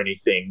high or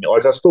anything.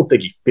 Like I still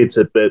think he fits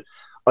it, but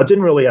I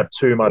didn't really have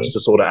too much to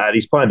sort of add.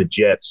 He's playing the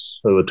Jets,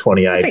 who are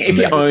 28. I think if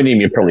you own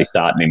him, you're probably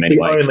starting him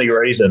anyway. The only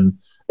reason.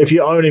 If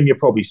you own him, you're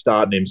probably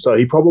starting him. So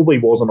he probably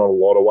wasn't on a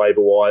lot of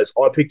waiver wires.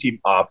 I picked him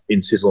up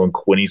in Sizzle and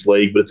Quinny's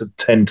league, but it's a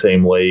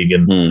 10-team league.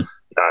 And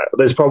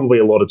there's probably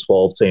a lot of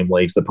 12-team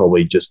leagues that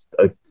probably just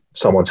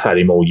someone's had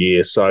him all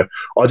year. So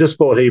I just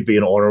thought he'd be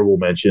an honourable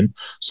mention.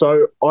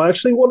 So I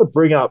actually want to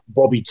bring up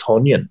Robert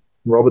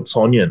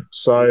Tonyan.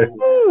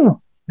 So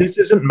this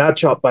isn't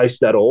matchup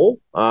based at all.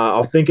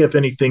 I think, if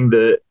anything,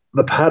 the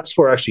Pats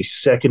were actually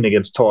second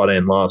against tight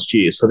end last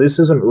year. So this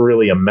isn't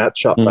really a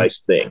matchup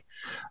based thing.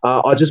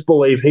 I just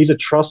believe he's a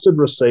trusted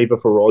receiver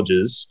for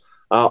Rodgers.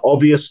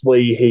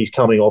 Obviously, he's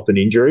coming off an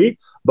injury,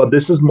 but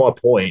this is my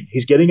point.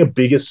 He's getting a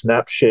bigger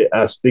snap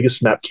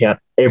count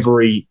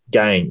every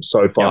game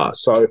so far. Yeah.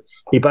 So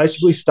he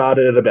basically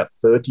started at about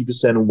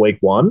 30% in week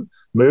 1,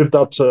 moved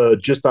up to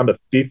just under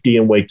 50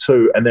 in week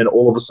 2, and then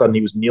all of a sudden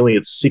he was nearly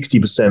at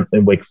 60%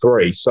 in week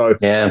 3. So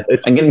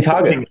it's getting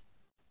targets.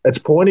 It's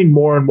pointing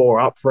more and more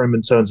up for him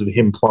in terms of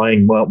him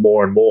playing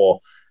more and more.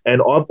 And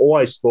I've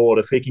always thought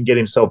if he can get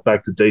himself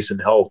back to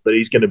decent health, that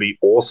he's going to be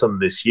awesome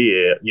this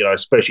year,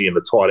 especially in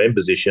the tight end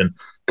position,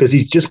 because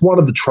he's just one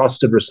of the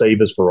trusted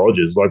receivers for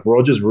Rodgers. Like,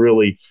 Rodgers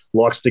really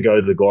likes to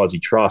go to the guys he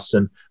trusts,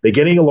 and they're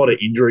getting a lot of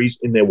injuries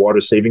in their wide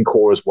receiving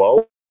core as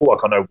well. Like,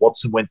 I know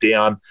Watson went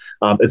down.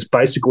 It's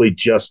basically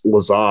just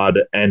Lazard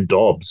and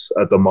Dobbs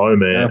at the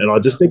moment. Yeah. And I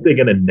just think they're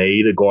going to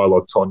need a guy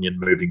like Tonyan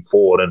moving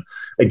forward. And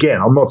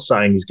again, I'm not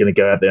saying he's going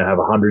to go out there and have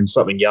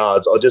 100-something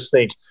yards. I just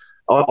think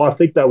I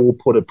think they will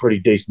put a pretty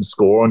decent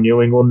score on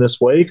New England this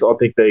week. I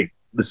think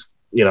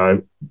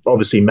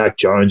obviously Mac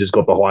Jones has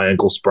got the high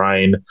ankle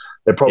sprain.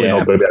 They're probably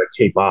not going to be able to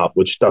keep up,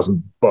 which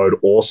doesn't bode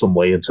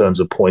awesomely in terms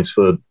of points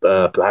for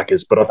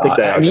Packers. But I think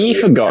have you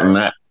forgotten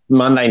that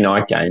Monday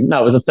night game?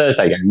 No, it was a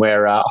Thursday game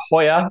where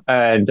Hoyer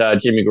and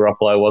Jimmy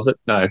Garoppolo, was it?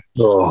 No.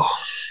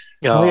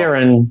 Hoyer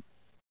and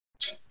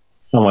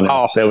someone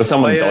else. There was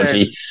someone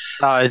dodgy.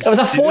 It was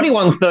a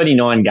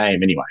 41-39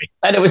 game anyway.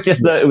 And it was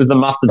just the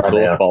mustard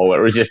sauce bowl where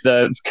it was just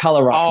the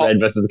colour rush red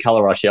versus the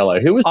colour rush yellow.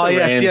 Who was the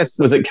Rams? Yes.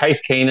 Was it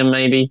Case Keenum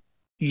maybe?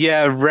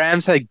 Yeah,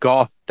 Rams had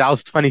Goff. That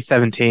was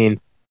 2017.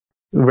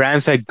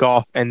 Rams had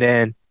Goff, and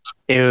then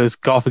it was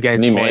Goff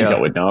against Hoyer. Manjo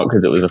would know it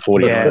because it was a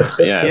 41.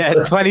 Yeah,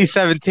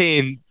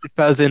 2017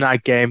 Thursday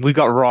night game. We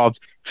got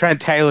robbed.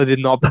 Trent Taylor did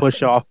not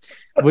push off.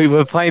 We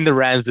were playing the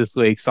Rams this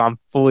week, so I'm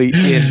fully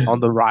in on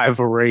the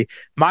rivalry.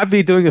 Might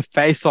be doing a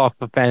face-off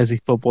for Fantasy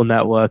Football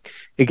Network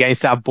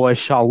against our boy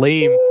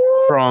Shalim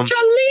from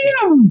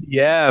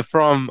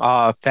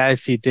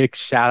Fantasy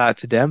Dicks. Shout out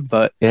to them.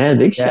 But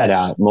big shout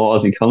out. More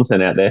Aussie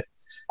content out there.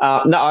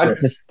 I'm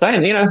just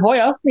saying,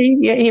 Hoyer,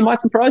 he might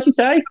surprise you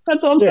today.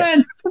 That's all I'm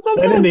saying.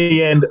 And in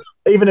the end,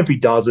 even if he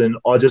doesn't,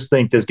 I just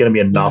think there's going to be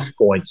enough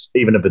points,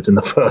 even if it's in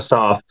the first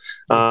half,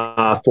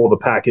 for the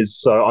Packers.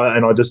 So,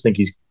 I just think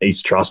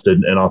he's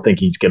trusted, and I think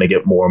he's going to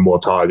get more and more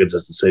targets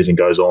as the season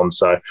goes on.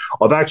 So,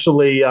 I've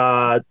actually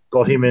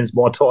got him as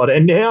my tight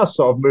end now.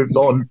 So, I've moved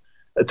on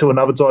to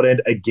another tight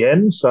end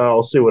again. So,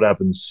 I'll see what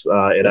happens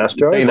at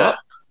Astro.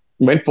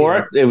 Went for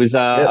it. It was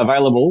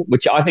available,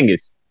 which I think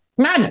is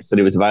madness that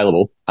it was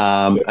available.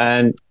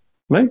 And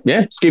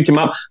scooped him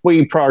up.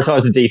 We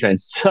prioritised the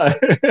defense. So I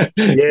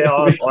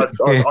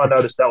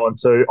noticed that one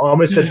too. I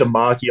almost said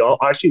DeMarchi.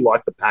 I actually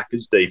like the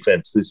Packers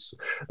defense this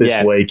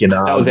week, and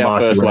that was our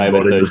first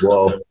waiver too as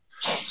well.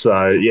 So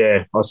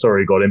I saw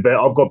he got him, but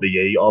I've got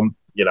the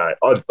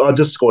I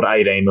just scored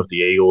 18 with the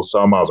Eagles,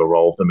 so I might as well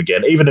roll with them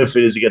again, even if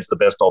it is against the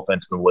best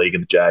offense in the league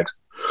and the Jags.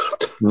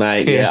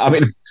 Mate, I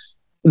mean,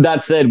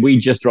 that said, we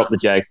just dropped the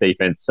Jags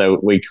defense, so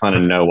we kind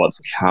of know what's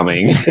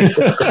coming.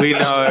 we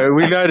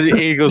know the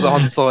Eagles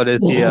onslaught is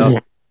here.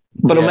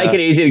 But it'll make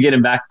it easier to get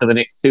him back for the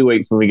next 2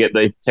 weeks when we get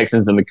the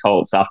Texans and the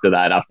Colts after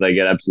they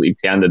get absolutely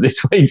pounded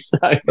this week. So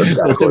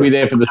we'll still be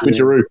there for the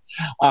switcheroo.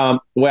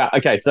 Wow.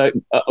 Okay. So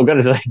I've got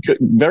to say,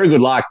 very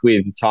good luck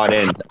with tight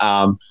end.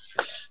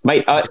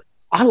 Mate, I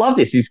love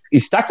this.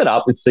 He's stacked it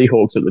up with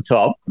Seahawks at the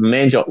top.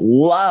 Manjot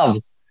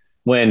loves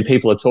when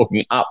people are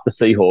talking up the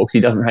Seahawks. He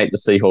doesn't hate the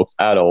Seahawks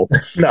at all.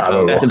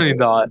 No, definitely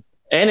not.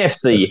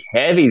 NFC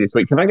heavy this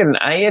week. Can I get an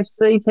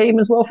AFC team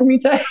as well from you,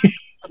 Tay?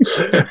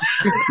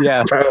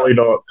 Yeah, apparently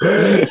not.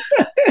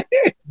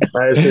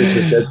 AFC is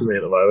just dead to me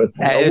at the moment.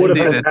 I would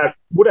have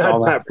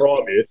had Pat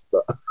Prime here.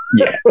 But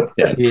yeah.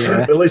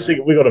 At least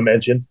we got to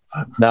mention.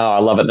 No, I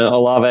love it.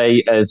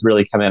 Olave has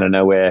really come out of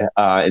nowhere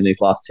in these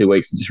last 2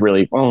 weeks. Just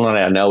really, not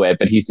out of nowhere,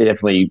 but he's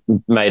definitely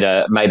made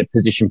a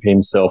position for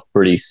himself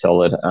pretty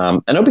solid.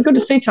 And it'll be good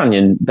to see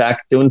Tonyan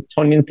back doing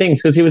Tonyan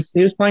things because he was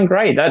playing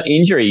great. That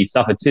injury he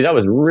suffered too, that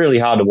was really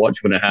hard to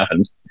watch when it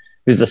happened.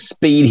 Because the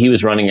speed he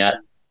was running at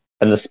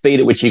and the speed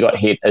at which he got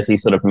hit as he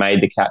sort of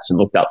made the catch and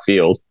looked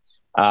upfield.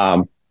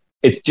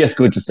 It's just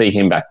good to see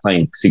him back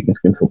playing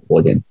significant football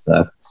again.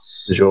 So,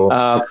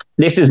 sure.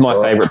 This is my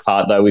favourite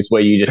part, though, is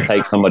where you just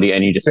take somebody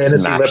and you just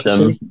fantasy smash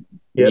leprosy. them.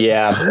 Yep.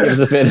 Yeah, it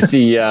was a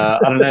fantasy. I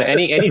don't know,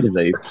 any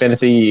disease,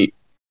 fantasy.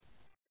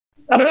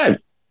 I don't know,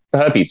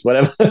 herpes,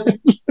 whatever.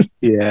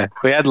 Yeah,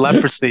 we had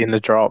leprosy in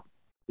the drop.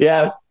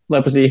 Yeah,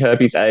 leprosy,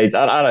 herpes, AIDS.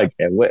 I don't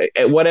care.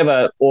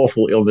 Whatever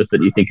awful illness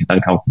that you think is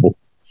uncomfortable.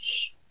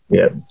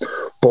 Yeah,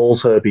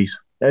 balls, herpes.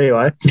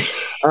 Anyway,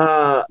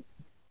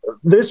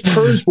 this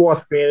proves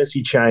why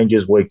fantasy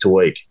changes week to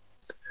week.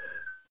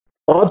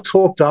 I've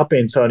talked up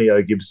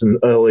Antonio Gibson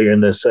earlier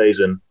in this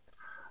season,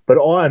 but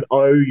I am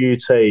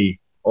OUT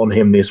on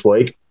him this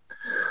week.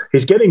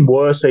 He's getting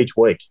worse each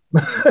week.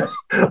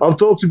 I've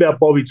talked about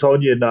Bobby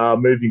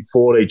Tonyan moving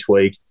forward each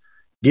week.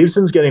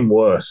 Gibson's getting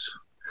worse.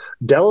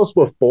 Dallas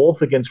were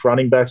 4th against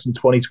running backs in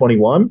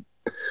 2021.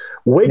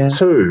 Week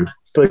 2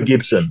 for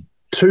Gibson,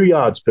 2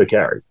 yards per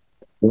carry.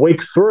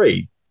 Week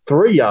 3,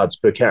 3 yards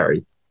per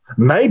carry.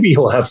 Maybe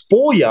he'll have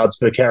 4 yards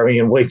per carry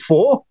in week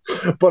 4,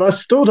 but I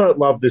still don't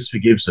love this for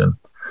Gibson.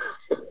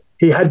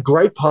 He had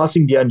great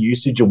passing down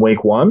usage in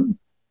week 1,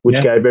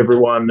 which gave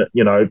everyone,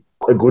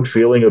 a good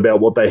feeling about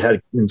what they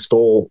had in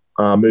store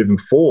moving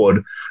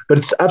forward, but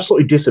it's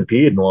absolutely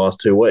disappeared in the last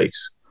 2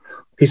 weeks.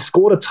 He's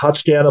scored a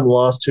touchdown in the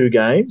last 2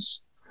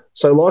 games.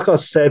 So like I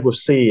said with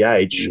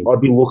CEH,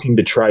 I'd be looking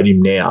to trade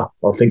him now.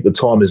 I think the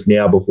time is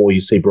now before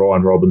you see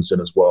Brian Robinson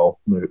as well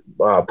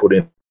put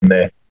in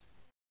there.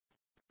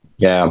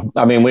 Yeah,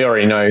 I mean, we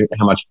already know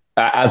how much,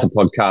 as a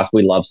podcast,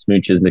 we love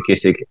Smooches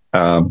McKissick.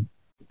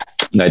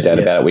 No doubt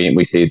about it.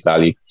 We see his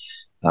value.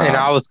 And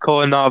I was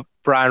calling up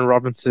Brian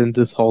Robinson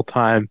this whole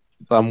time.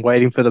 So I'm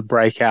waiting for the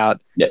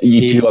breakout. Yeah,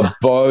 you have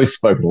both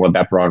spoken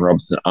about Brian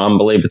Robinson.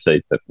 Unbelievable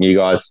too. But you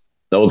guys,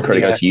 all the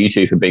credit goes to you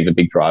two for being the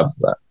big drivers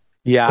of that.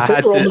 Yeah, I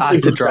had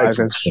to drive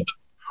him.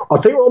 I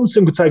think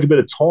Robinson could take a bit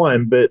of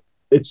time, but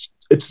it's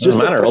just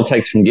doesn't matter. It all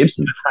takes from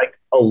Gibson. Take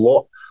a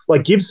lot.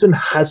 Like Gibson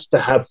has to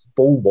have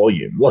full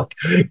volume,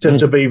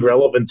 to be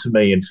relevant to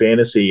me in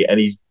fantasy, and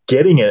he's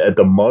getting it at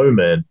the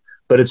moment.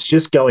 But it's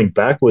just going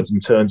backwards in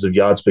terms of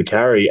yards per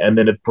carry. And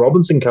then if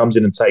Robinson comes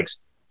in and takes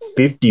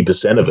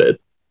 50% of it,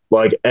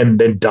 and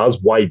then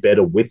does way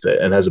better with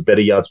it and has a better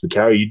yards per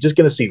carry, you're just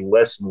going to see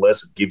less and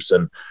less of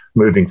Gibson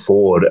moving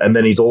forward. And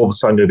then he's all of a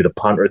sudden going to be the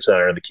punt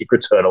returner and the kick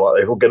returner.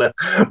 Like they're going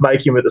to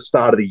make him at the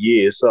start of the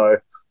year. So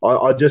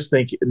I just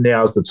think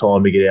now's the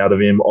time to get out of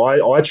him.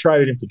 I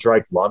traded him for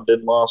Drake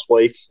London last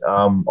week.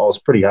 I was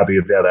pretty happy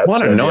with how that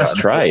What a nice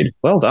trade.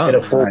 Well done. In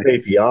a full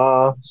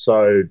PPR.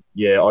 So,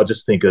 yeah, I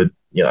just think the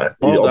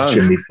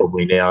opportunity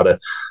probably now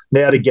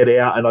to get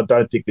out, and I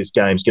don't think this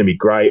game's going to be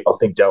great. I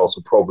think Dallas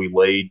will probably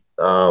lead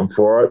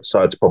for it,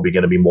 so it's probably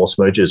going to be more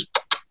smooches.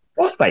 Of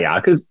course they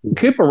are, because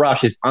Cooper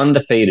Rush is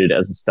undefeated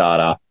as a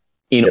starter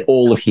in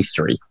all of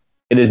history.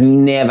 It has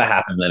never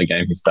happened that a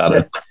game he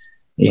started.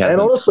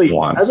 And honestly,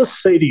 as a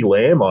CD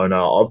Lamb owner,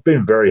 I've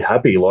been very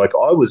happy.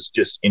 I was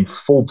just in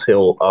full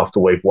tilt after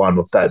week 1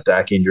 with that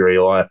Dak injury.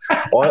 I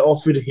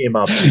offered him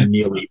up to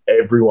nearly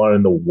everyone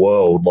in the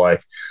world. I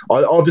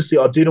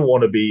didn't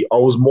want to be. I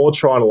was more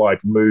trying to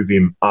move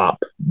him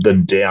up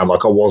than down. I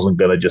wasn't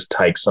going to just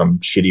take some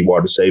shitty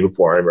wide receiver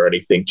for him or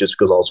anything just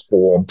because I was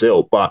full on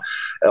tilt. But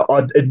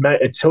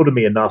it tilted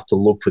me enough to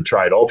look for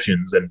trade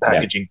options and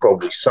packaging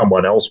probably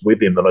someone else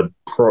with him that I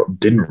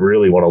didn't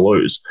really want to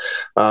lose.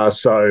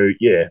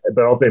 Yeah,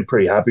 but I've been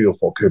pretty happy with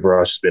what Cooper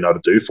Rush has been able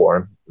to do for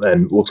him.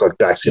 And it looks like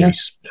Dak's going to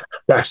be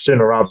back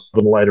sooner rather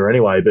than later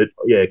anyway. But,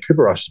 yeah,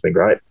 Cooper Rush has been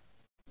great.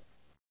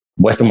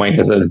 Western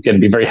Wankers are going to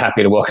be very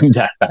happy to welcome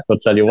Dak back, I'll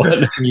tell you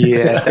what.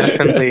 Yeah,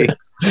 definitely.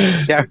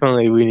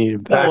 Definitely we need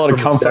him back. A lot of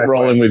comfort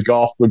rolling with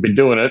Goff. We've been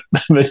doing it.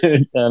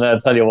 And I'll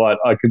tell you what,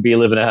 I could be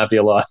living a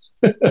happier life.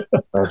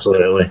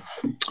 Absolutely.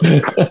 All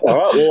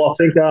right, well, I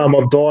think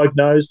I've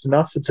diagnosed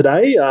enough for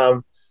today.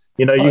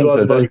 You guys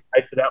have only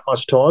taken that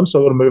much time, so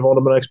I've got to move on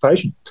to my next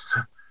patient.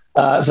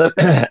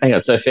 Hang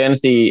on. So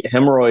fantasy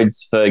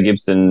hemorrhoids for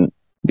Gibson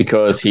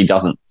because he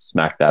doesn't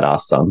smack that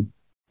ass son.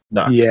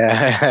 No.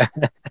 Yeah.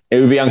 It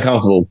would be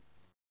uncomfortable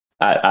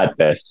at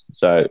best.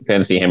 So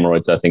fantasy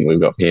hemorrhoids, I think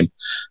we've got for him.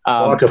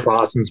 Micah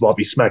Parsons might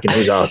be smacking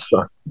his ass,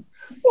 so.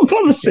 Well,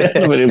 by the sound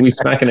of it, he'll be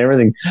smacking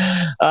everything.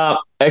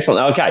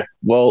 Excellent. Okay.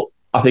 Well,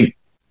 I think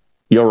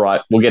you're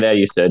right. We'll get out of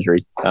your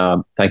surgery.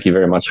 Thank you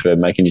very much for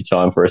making your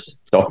time for us,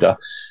 Doctor.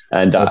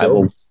 And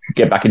we'll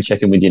get back and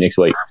check in with you next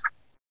week.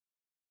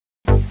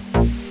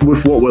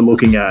 With what we're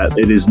looking at,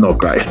 it is not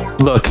great.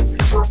 Look,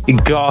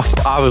 Goff,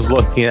 I was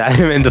looking at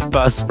him in the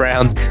first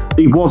round.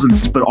 He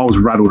wasn't, but I was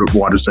rattled at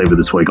wide receiver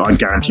this week. I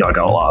guarantee I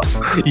go last.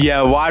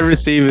 Yeah, wide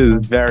receiver is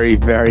very,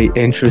 very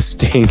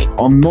interesting.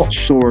 I'm not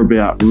sure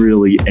about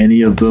really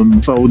any of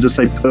them, so we'll just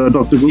say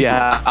Dr. Google.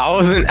 Yeah, I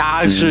wasn't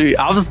actually...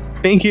 I was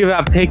thinking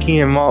about picking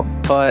him up,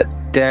 but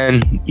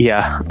then,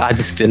 I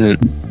just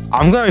didn't.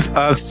 I'm going with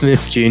Irv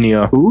Smith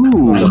Jr.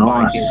 Ooh,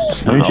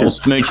 nice.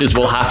 Smooches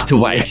will have to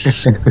wait.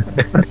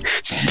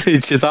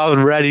 Smooches, I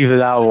was ready for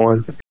that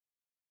one.